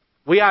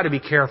 We ought to be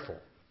careful.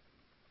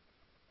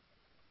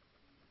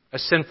 A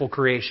sinful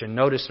creation.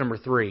 Notice number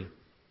 3.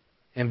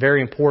 And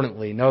very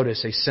importantly,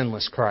 notice a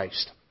sinless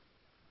Christ.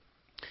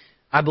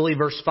 I believe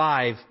verse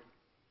 5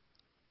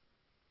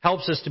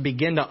 helps us to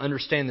begin to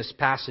understand this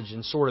passage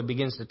and sort of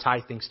begins to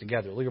tie things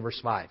together. Look at verse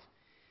 5.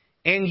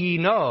 And ye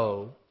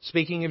know,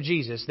 speaking of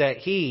Jesus, that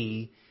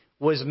He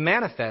was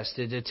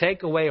manifested to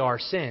take away our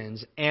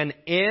sins, and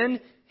in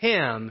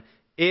Him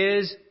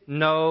is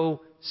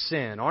no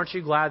sin. Aren't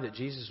you glad that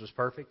Jesus was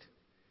perfect?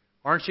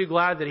 Aren't you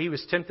glad that He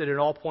was tempted at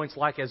all points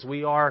like as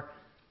we are,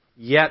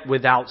 yet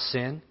without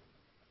sin?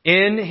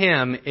 In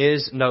Him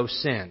is no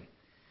sin.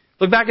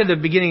 Look back at the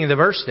beginning of the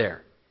verse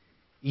there.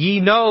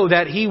 Ye know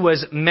that He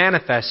was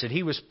manifested.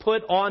 He was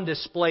put on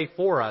display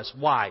for us.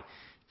 Why?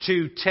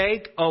 To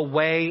take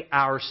away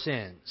our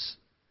sins.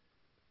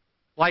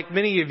 Like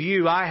many of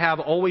you, I have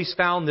always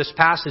found this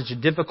passage a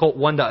difficult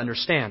one to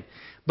understand.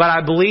 But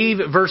I believe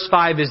verse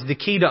 5 is the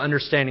key to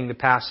understanding the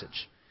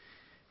passage.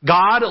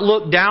 God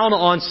looked down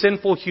on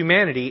sinful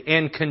humanity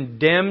and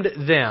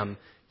condemned them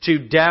to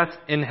death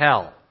and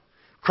hell.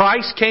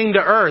 Christ came to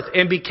earth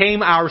and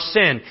became our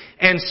sin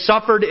and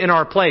suffered in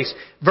our place.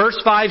 Verse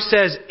 5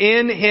 says,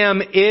 in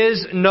Him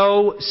is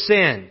no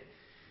sin.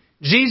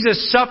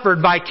 Jesus suffered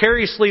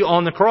vicariously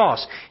on the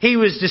cross. He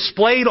was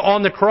displayed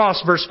on the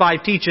cross, verse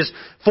 5 teaches,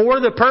 for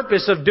the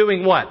purpose of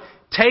doing what?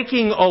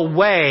 Taking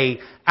away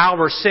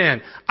our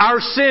sin. Our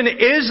sin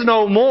is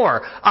no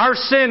more. Our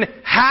sin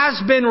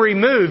has been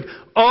removed.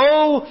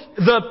 Oh,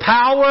 the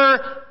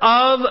power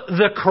of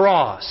the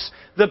cross.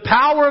 The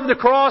power of the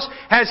cross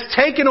has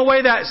taken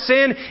away that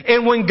sin,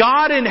 and when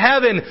God in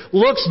heaven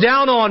looks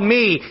down on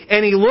me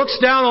and He looks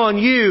down on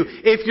you,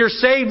 if you're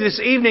saved this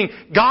evening,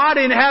 God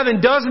in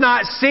heaven does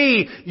not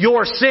see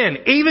your sin.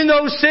 Even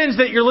those sins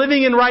that you're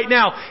living in right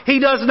now, He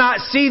does not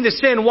see the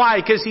sin.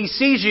 Why? Because He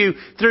sees you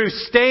through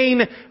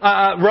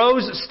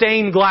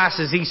rose-stained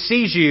glasses. He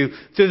sees you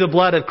through the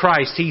blood of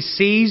Christ. He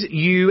sees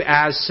you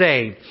as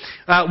saved.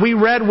 We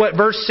read what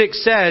verse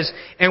 6 says,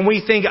 and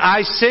we think,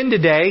 I sinned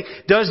today.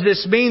 Does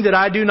this mean that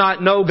I do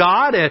not know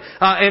God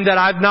and that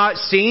I've not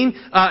seen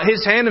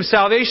His hand of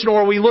salvation?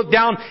 Or we look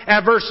down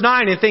at verse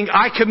 9 and think,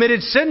 I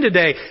committed sin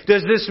today.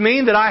 Does this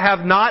mean that I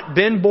have not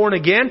been born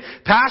again?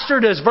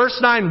 Pastor, does verse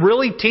 9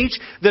 really teach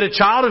that a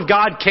child of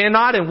God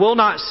cannot and will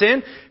not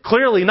sin?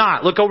 Clearly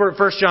not. Look over at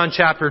 1 John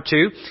chapter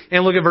 2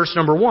 and look at verse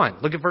number 1.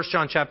 Look at 1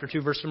 John chapter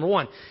 2 verse number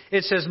 1.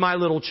 It says, my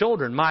little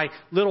children, my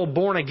little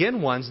born again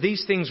ones,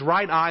 these things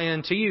write I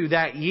unto you,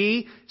 that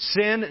ye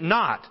sin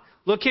not.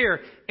 Look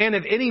here. And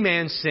if any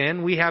man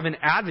sin, we have an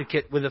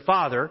advocate with the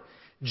Father,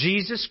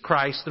 Jesus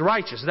Christ the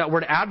righteous. That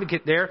word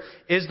advocate there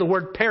is the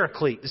word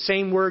paraclete, the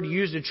same word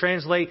used to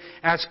translate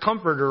as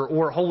comforter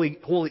or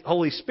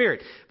Holy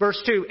Spirit.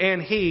 Verse 2,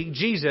 and He,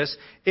 Jesus,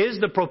 is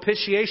the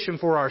propitiation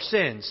for our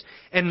sins,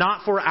 and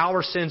not for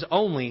our sins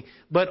only,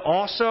 but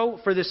also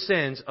for the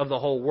sins of the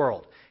whole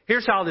world.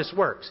 Here's how this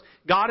works.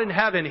 God in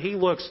heaven, He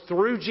looks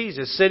through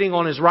Jesus sitting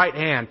on His right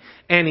hand,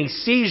 and He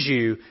sees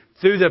you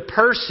through the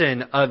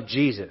person of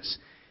Jesus.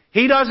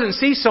 He doesn't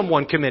see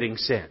someone committing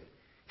sin.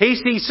 He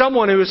sees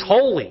someone who is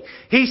holy.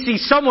 He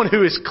sees someone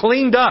who is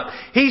cleaned up.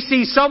 He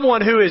sees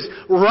someone who is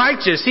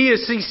righteous. He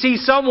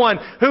sees someone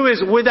who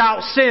is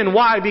without sin.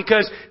 Why?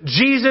 Because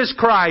Jesus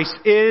Christ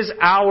is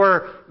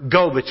our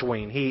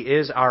go-between. He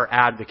is our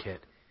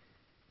advocate.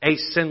 A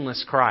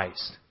sinless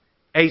Christ.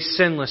 A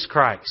sinless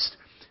Christ.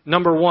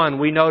 Number 1,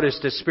 we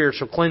noticed a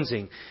spiritual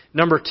cleansing.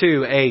 Number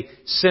 2, a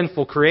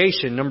sinful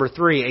creation. Number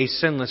 3, a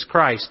sinless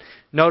Christ.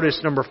 Notice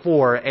number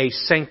 4, a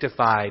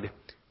sanctified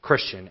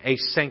Christian. A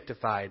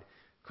sanctified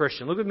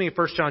Christian. Look with me at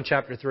 1 John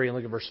chapter 3 and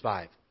look at verse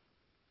 5.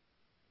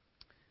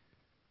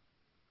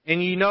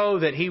 And ye know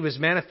that He was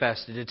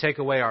manifested to take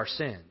away our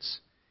sins.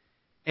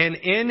 And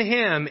in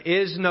Him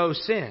is no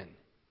sin.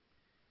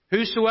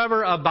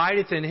 Whosoever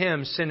abideth in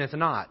Him sinneth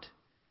not.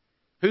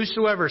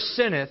 Whosoever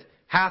sinneth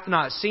hath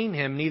not seen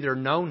Him, neither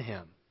known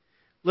Him.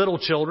 Little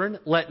children,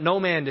 let no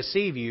man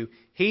deceive you.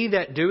 He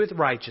that doeth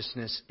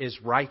righteousness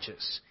is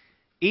righteous,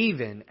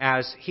 even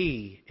as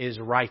He is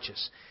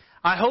righteous.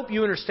 I hope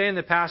you understand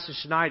the passage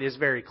tonight is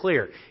very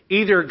clear.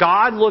 Either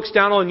God looks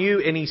down on you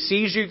and He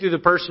sees you through the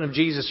person of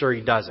Jesus, or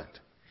He doesn't.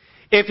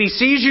 If He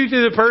sees you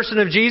through the person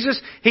of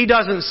Jesus, He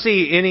doesn't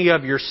see any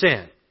of your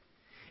sin.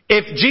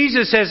 If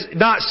Jesus has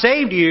not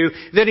saved you,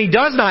 then He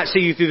does not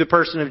see you through the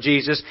person of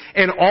Jesus,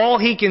 and all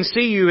He can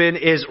see you in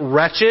is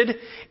wretched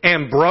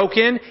and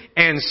broken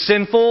and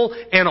sinful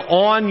and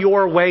on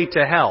your way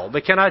to hell.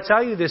 But can I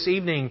tell you this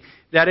evening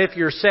that if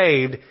you're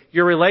saved,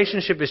 your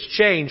relationship is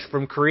changed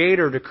from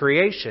Creator to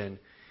creation.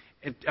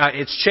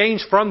 It's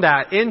changed from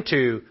that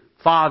into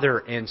Father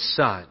and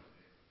Son.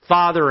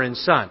 Father and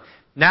Son.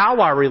 Now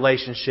our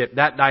relationship,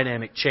 that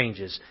dynamic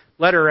changes.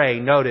 Letter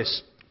A,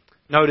 notice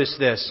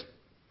this.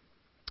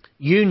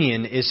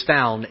 Union is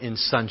found in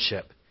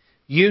sonship.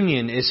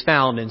 Union is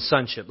found in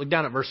sonship. Look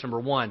down at verse number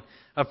 1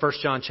 of 1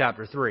 John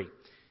chapter 3.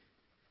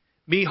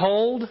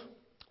 Behold,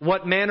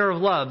 what manner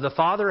of love the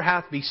Father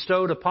hath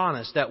bestowed upon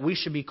us, that we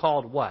should be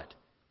called what?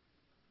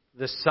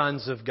 The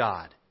sons of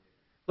God.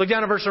 Look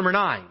down at verse number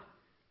 9.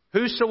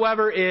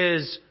 Whosoever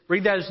is,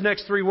 read those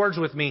next 3 words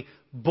with me,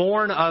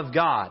 born of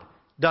God,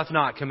 doth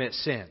not commit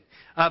sin.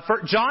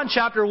 John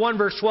chapter 1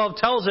 verse 12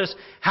 tells us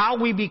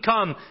how we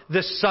become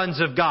the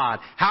sons of God,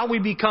 how we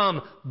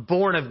become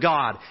born of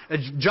God.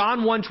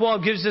 John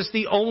 1:12 gives us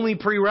the only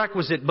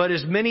prerequisite, but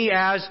as many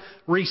as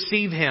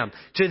receive Him,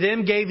 to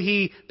them gave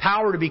He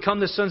power to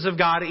become the sons of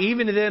God,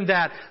 even to them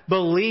that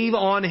believe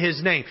on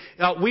His name.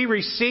 We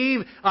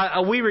receive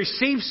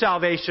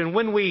salvation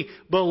when we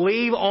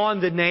believe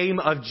on the name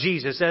of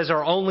Jesus as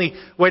our only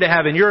way to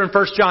heaven. You're in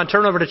 1 John.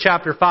 Turn over to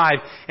chapter 5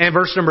 and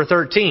verse number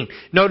 13.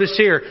 Notice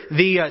here,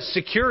 the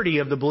security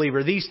of the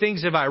believer. These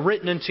things have I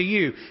written unto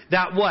you,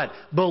 that what?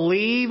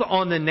 Believe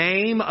on the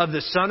name of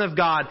the Son of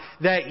God,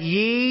 that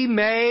ye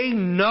may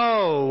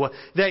know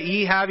that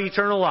ye have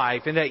eternal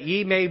life, and that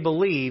ye may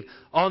believe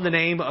on the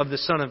name of the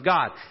Son of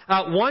God.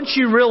 Once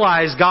you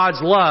realize God's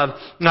love,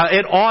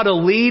 it ought to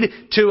lead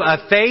to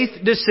a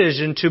faith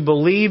decision to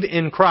believe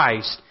in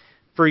Christ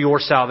for your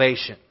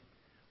salvation.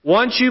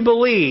 Once you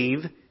believe,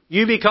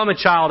 you become a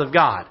child of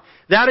God.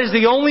 That is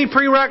the only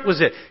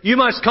prerequisite. You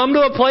must come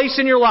to a place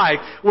in your life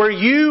where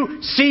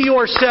you see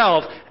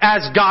yourself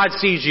as God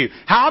sees you.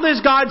 How does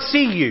God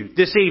see you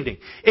this evening?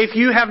 If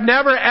you have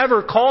never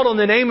ever called on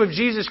the name of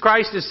Jesus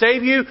Christ to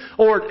save you,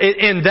 or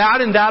in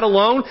that and that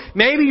alone,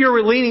 maybe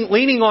you're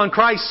leaning on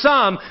Christ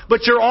some,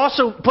 but you're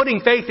also putting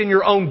faith in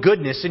your own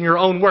goodness, in your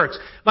own works.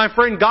 My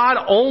friend, God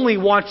only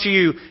wants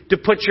you to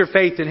put your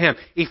faith in Him.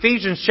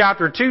 Ephesians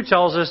chapter 2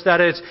 tells us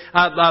that it's,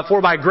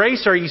 for by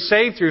grace are ye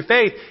saved through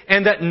faith,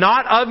 and that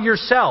not of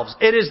yourselves.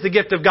 It is the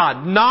gift of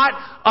God. Not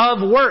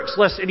of works,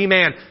 lest any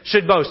man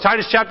should boast.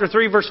 Titus chapter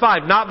 3 verse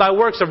 5, not by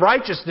works of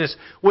righteousness,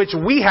 which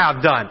we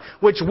have done,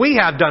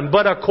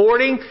 but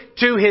according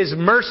to His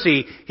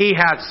mercy He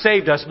hath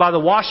saved us by the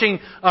washing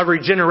of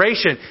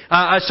regeneration.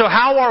 So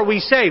how are we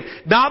saved?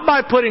 Not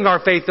by putting our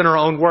faith in our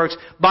own works,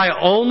 by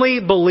only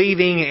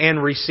believing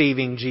and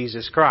receiving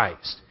Jesus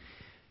Christ.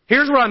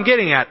 Here's what I'm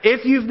getting at.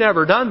 If you've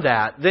never done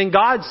that, then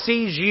God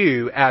sees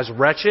you as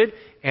wretched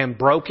and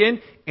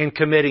broken and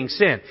committing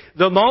sin.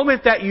 The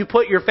moment that you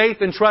put your faith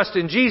and trust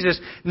in Jesus,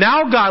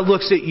 now God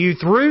looks at you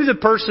through the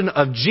person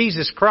of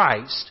Jesus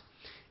Christ,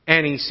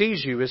 and He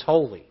sees you as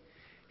holy.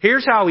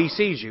 Here's how He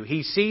sees you.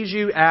 He sees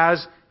you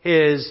as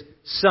His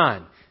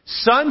son.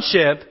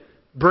 Sonship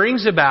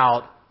brings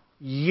about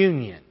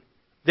union.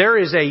 There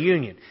is a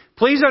union.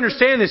 Please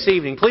understand this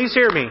evening, please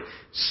hear me.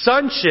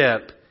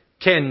 Sonship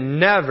can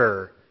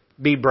never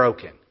be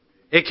broken.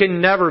 It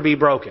can never be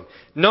broken.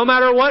 No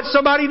matter what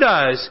somebody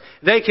does,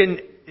 they can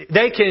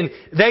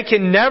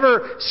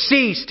never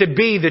cease to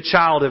be the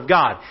child of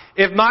God.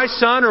 If my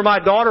son or my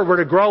daughter were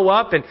to grow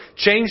up and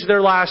change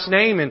their last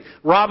name and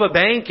rob a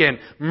bank and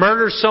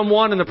murder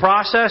someone in the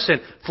process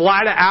and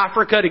fly to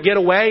Africa to get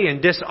away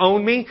and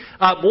disown me,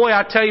 boy,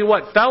 I tell you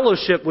what,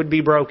 fellowship would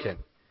be broken.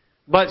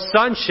 But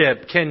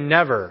sonship can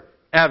never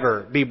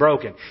ever be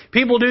broken.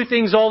 People do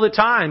things all the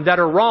time that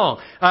are wrong,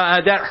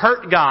 that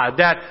hurt God,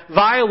 that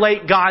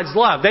violate God's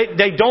love.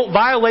 They don't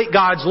violate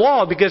God's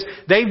law because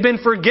they've been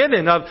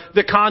forgiven of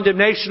the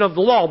condemnation of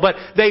the law, but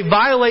they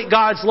violate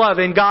God's love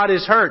and God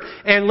is hurt.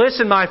 And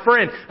listen, my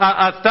friend,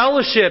 a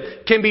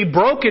fellowship can be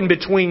broken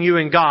between you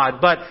and God,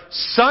 but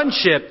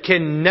sonship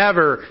can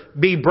never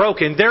be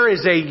broken. There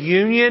is a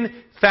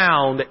union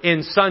found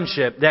in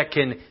sonship that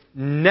can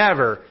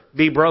never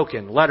be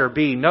broken. Letter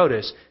B,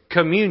 notice,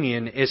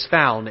 communion is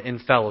found in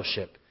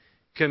fellowship.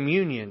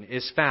 Communion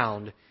is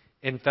found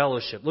in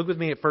fellowship. Look with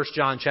me at 1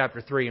 John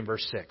chapter 3 and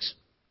verse 6.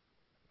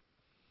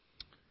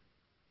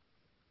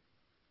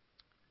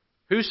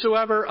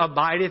 Whosoever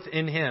abideth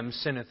in Him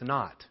sinneth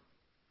not.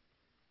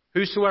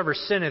 Whosoever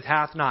sinneth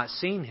hath not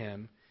seen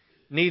Him,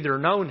 neither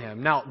known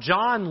Him. Now,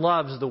 John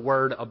loves the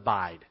word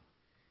abide.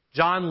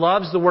 John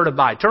loves the word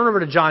abide. Turn over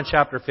to John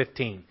chapter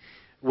 15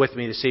 with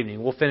me this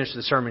evening. We'll finish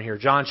the sermon here.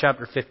 John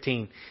chapter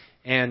 15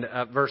 and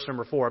verse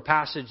number 4, a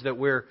passage that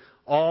we're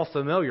all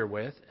familiar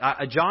with.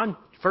 1 John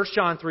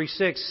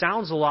 3:6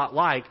 sounds a lot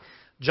like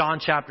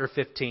John chapter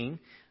 15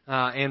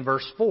 and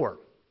verse 4.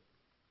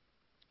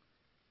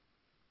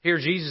 Here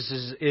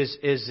Jesus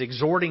is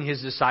exhorting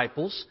His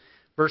disciples.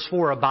 Verse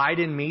 4, abide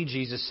in me,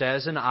 Jesus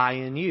says, and I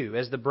in you.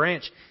 As the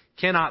branch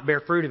cannot bear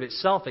fruit of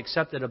itself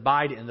except it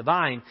abide in the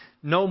vine,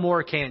 no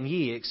more can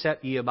ye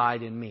except ye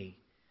abide in me.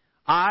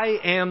 I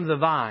am the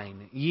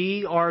vine,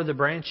 ye are the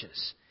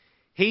branches.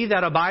 He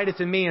that abideth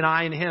in me and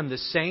I in him, the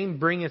same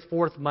bringeth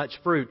forth much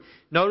fruit.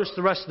 Notice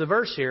the rest of the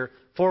verse here.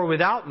 For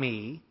without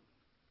me,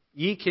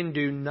 ye can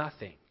do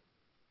nothing.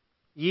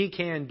 Ye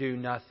can do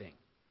nothing.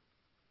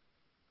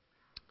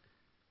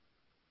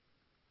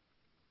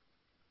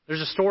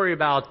 There's a story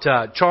about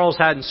Charles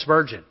Haddon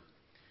Spurgeon,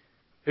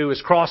 who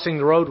was crossing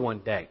the road one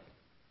day.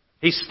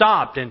 He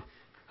stopped and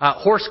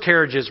horse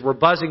carriages were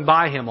buzzing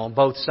by him on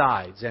both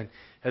sides. And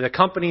the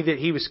company that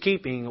he was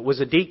keeping was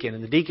a deacon,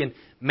 and the deacon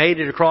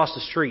made it across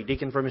the street,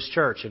 deacon from his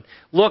church, and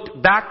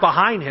looked back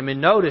behind him and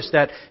noticed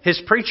that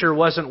his preacher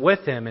wasn't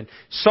with him, and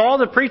saw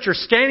the preacher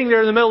standing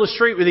there in the middle of the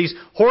street with these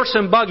horse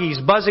and buggies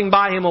buzzing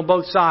by him on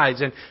both sides,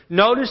 and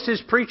noticed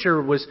his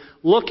preacher was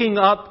looking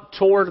up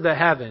toward the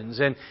heavens.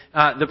 And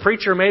the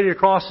preacher made it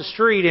across the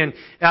street, and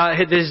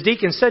his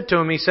deacon said to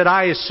him, he said,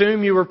 I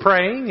assume you were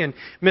praying? And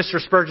Mr.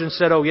 Spurgeon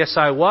said, oh, yes,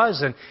 I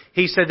was. And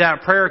he said,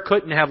 that prayer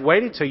couldn't have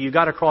waited till you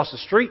got across the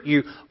street.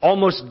 You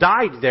almost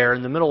died there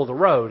in the middle of the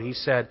road. He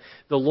said,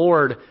 the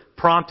Lord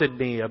prompted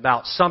me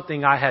about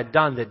something I had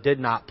done that did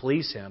not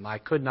please Him. I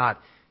could not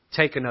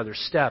take another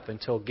step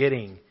until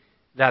getting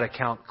that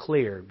account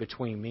cleared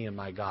between me and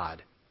my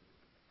God.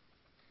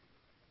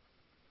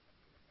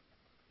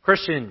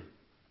 Christian,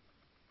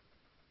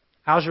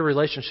 how's your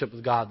relationship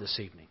with God this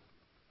evening?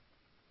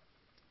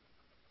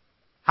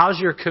 How's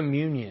your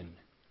communion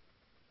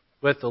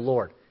with the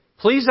Lord.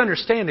 Please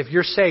understand, if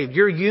you're saved,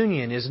 your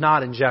union is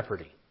not in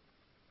jeopardy.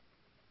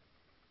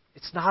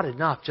 It's not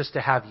enough just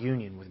to have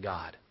union with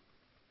God.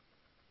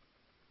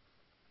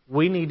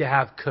 We need to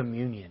have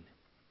communion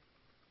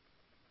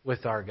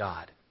with our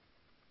God.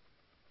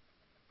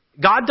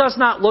 God does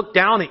not look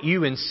down at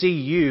you and see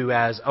you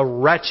as a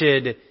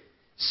wretched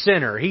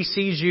sinner. He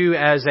sees you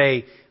as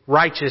a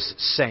righteous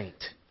saint.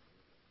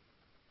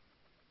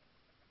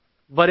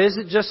 But is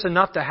it just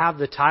enough to have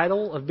the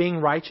title of being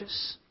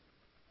righteous?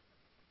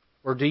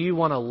 Or do you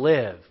want to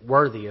live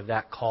worthy of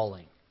that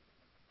calling?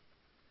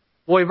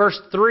 Boy, verse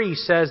 3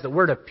 says that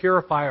we're to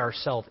purify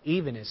ourselves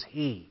even as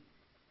He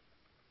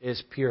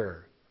is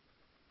pure.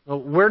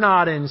 We're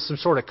not in some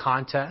sort of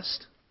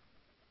contest.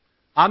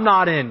 I'm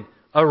not in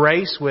a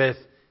race with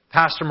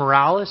Pastor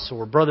Morales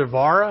or Brother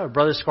Vara or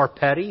Brother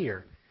Scarpetti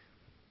or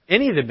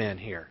any of the men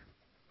here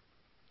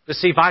to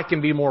see if I can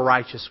be more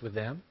righteous with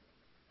them.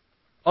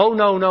 Oh,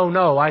 no, no,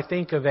 no. I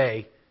think of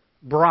a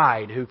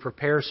bride who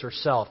prepares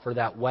herself for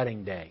that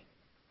wedding day,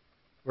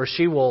 where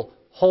she will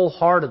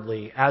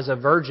wholeheartedly, as a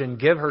virgin,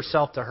 give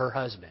herself to her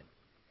husband.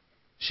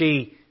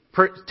 She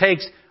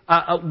takes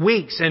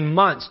weeks and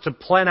months to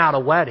plan out a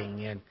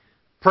wedding and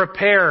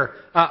prepare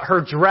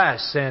her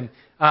dress and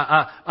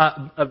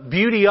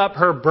beauty up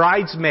her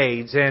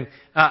bridesmaids and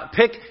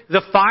pick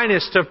the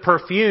finest of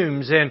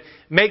perfumes and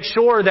make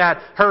sure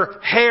that her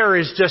hair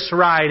is just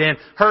right and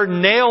her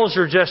nails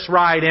are just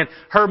right and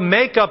her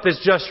makeup is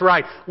just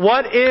right.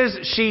 What is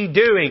she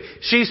doing?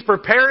 She's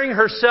preparing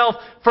herself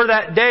for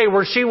that day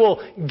where she will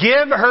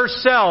give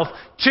herself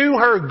to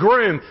her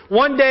groom.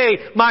 One day,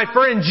 my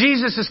friend,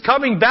 Jesus is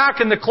coming back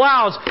in the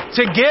clouds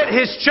to get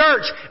His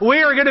church.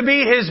 We are going to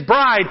be His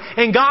bride.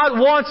 And God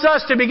wants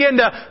us to begin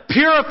to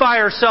purify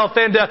ourselves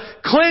and to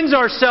cleanse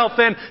ourselves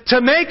and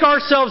to make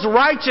ourselves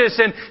righteous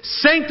and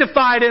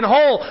sanctified and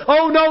whole.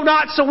 Oh no,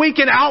 not so we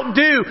can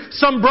outdo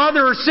some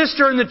brother or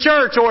sister in the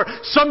church or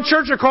some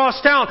church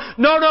across town.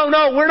 No, no,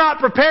 no. We're not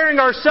preparing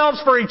ourselves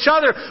for each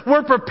other.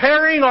 We're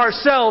preparing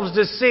ourselves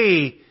to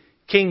see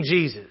King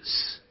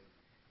Jesus.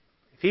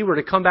 If He were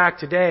to come back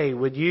today,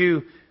 would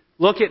you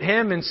look at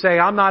Him and say,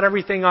 I'm not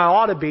everything I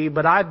ought to be,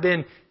 but I've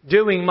been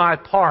doing my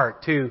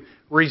part to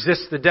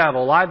resist the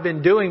devil. I've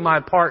been doing my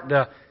part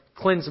to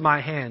cleanse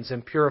my hands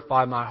and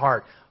purify my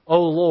heart.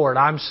 Oh Lord,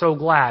 I'm so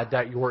glad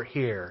that You're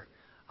here.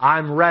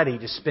 I'm ready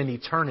to spend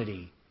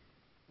eternity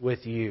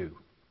with You.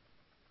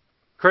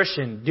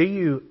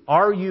 Christian,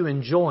 are you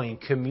enjoying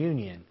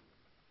communion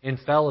and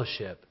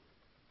fellowship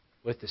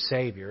with the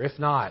Savior? If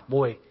not,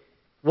 boy,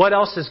 what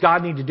else does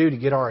God need to do to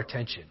get our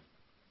attention?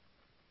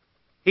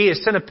 He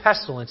has sent a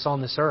pestilence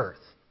on this earth.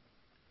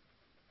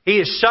 He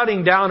is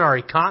shutting down our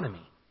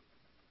economy.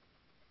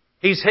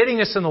 He's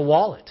hitting us in the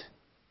wallet.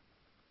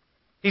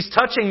 He's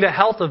touching the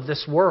health of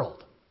this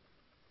world.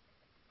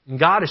 And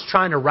God is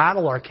trying to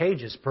rattle our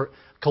cages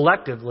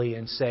collectively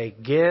and say,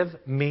 give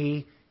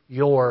me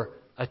your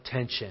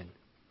attention.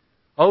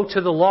 Oh,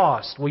 to the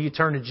lost, will you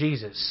turn to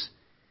Jesus?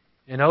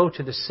 And oh,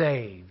 to the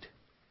saved,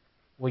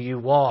 will you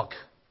walk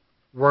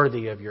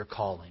worthy of your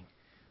calling?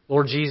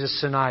 Lord Jesus,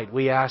 tonight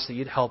we ask that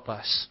You'd help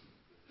us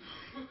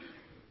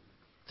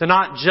to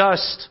not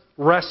just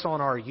rest on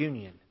our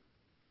union,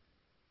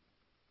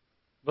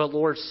 but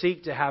Lord,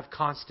 seek to have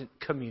constant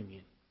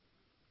communion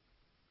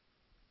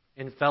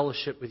in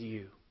fellowship with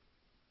You.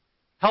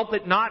 Help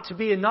it not to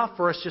be enough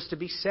for us just to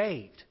be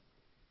saved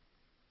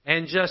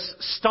and just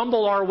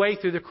stumble our way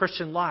through the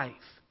Christian life.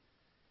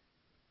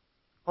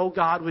 Oh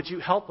God, would You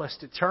help us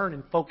to turn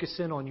and focus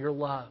in on Your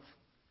love.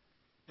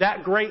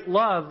 That great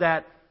love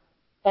that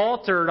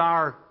altered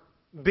our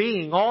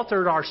being,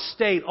 altered our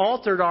state,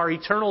 altered our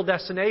eternal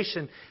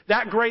destination.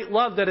 That great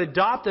love that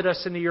adopted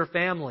us into Your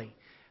family.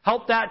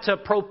 Help that to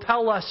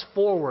propel us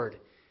forward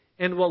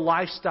into a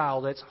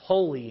lifestyle that's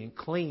holy and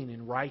clean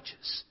and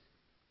righteous.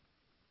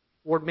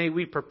 Lord, may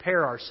we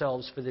prepare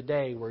ourselves for the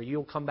day where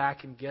You'll come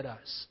back and get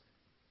us.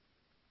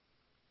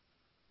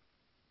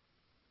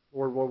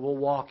 Lord, where we'll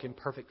walk in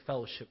perfect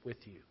fellowship with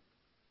You.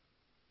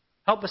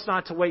 Help us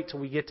not to wait till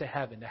we get to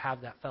heaven to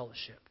have that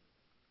fellowship.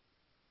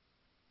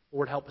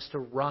 Lord, help us to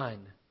run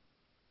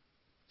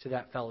to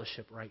that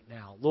fellowship right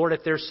now. Lord,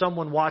 if there's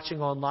someone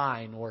watching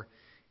online or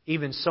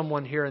even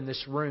someone here in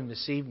this room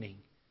this evening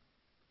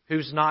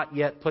who's not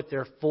yet put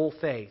their full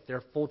faith,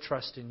 their full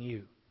trust in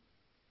You,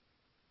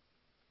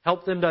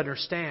 help them to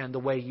understand the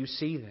way You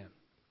see them.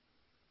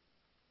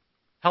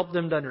 Help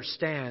them to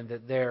understand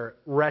that they're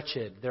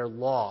wretched, they're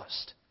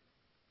lost,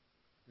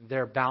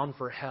 they're bound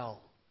for hell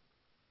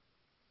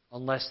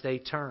unless they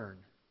turn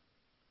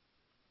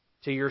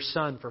to Your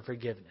Son for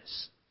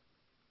forgiveness.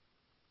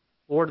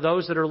 Lord,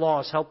 those that are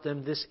lost, help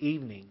them this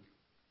evening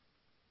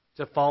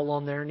to fall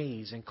on their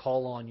knees and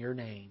call on Your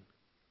name.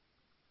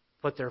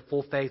 Put their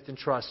full faith and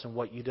trust in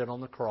what You did on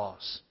the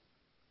cross.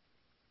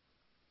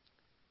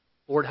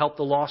 Lord, help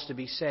the lost to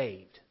be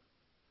saved.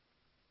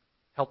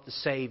 Help the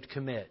saved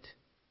commit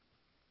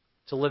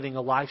to living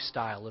a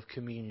lifestyle of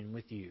communion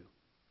with You.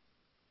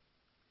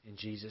 In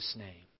Jesus' name.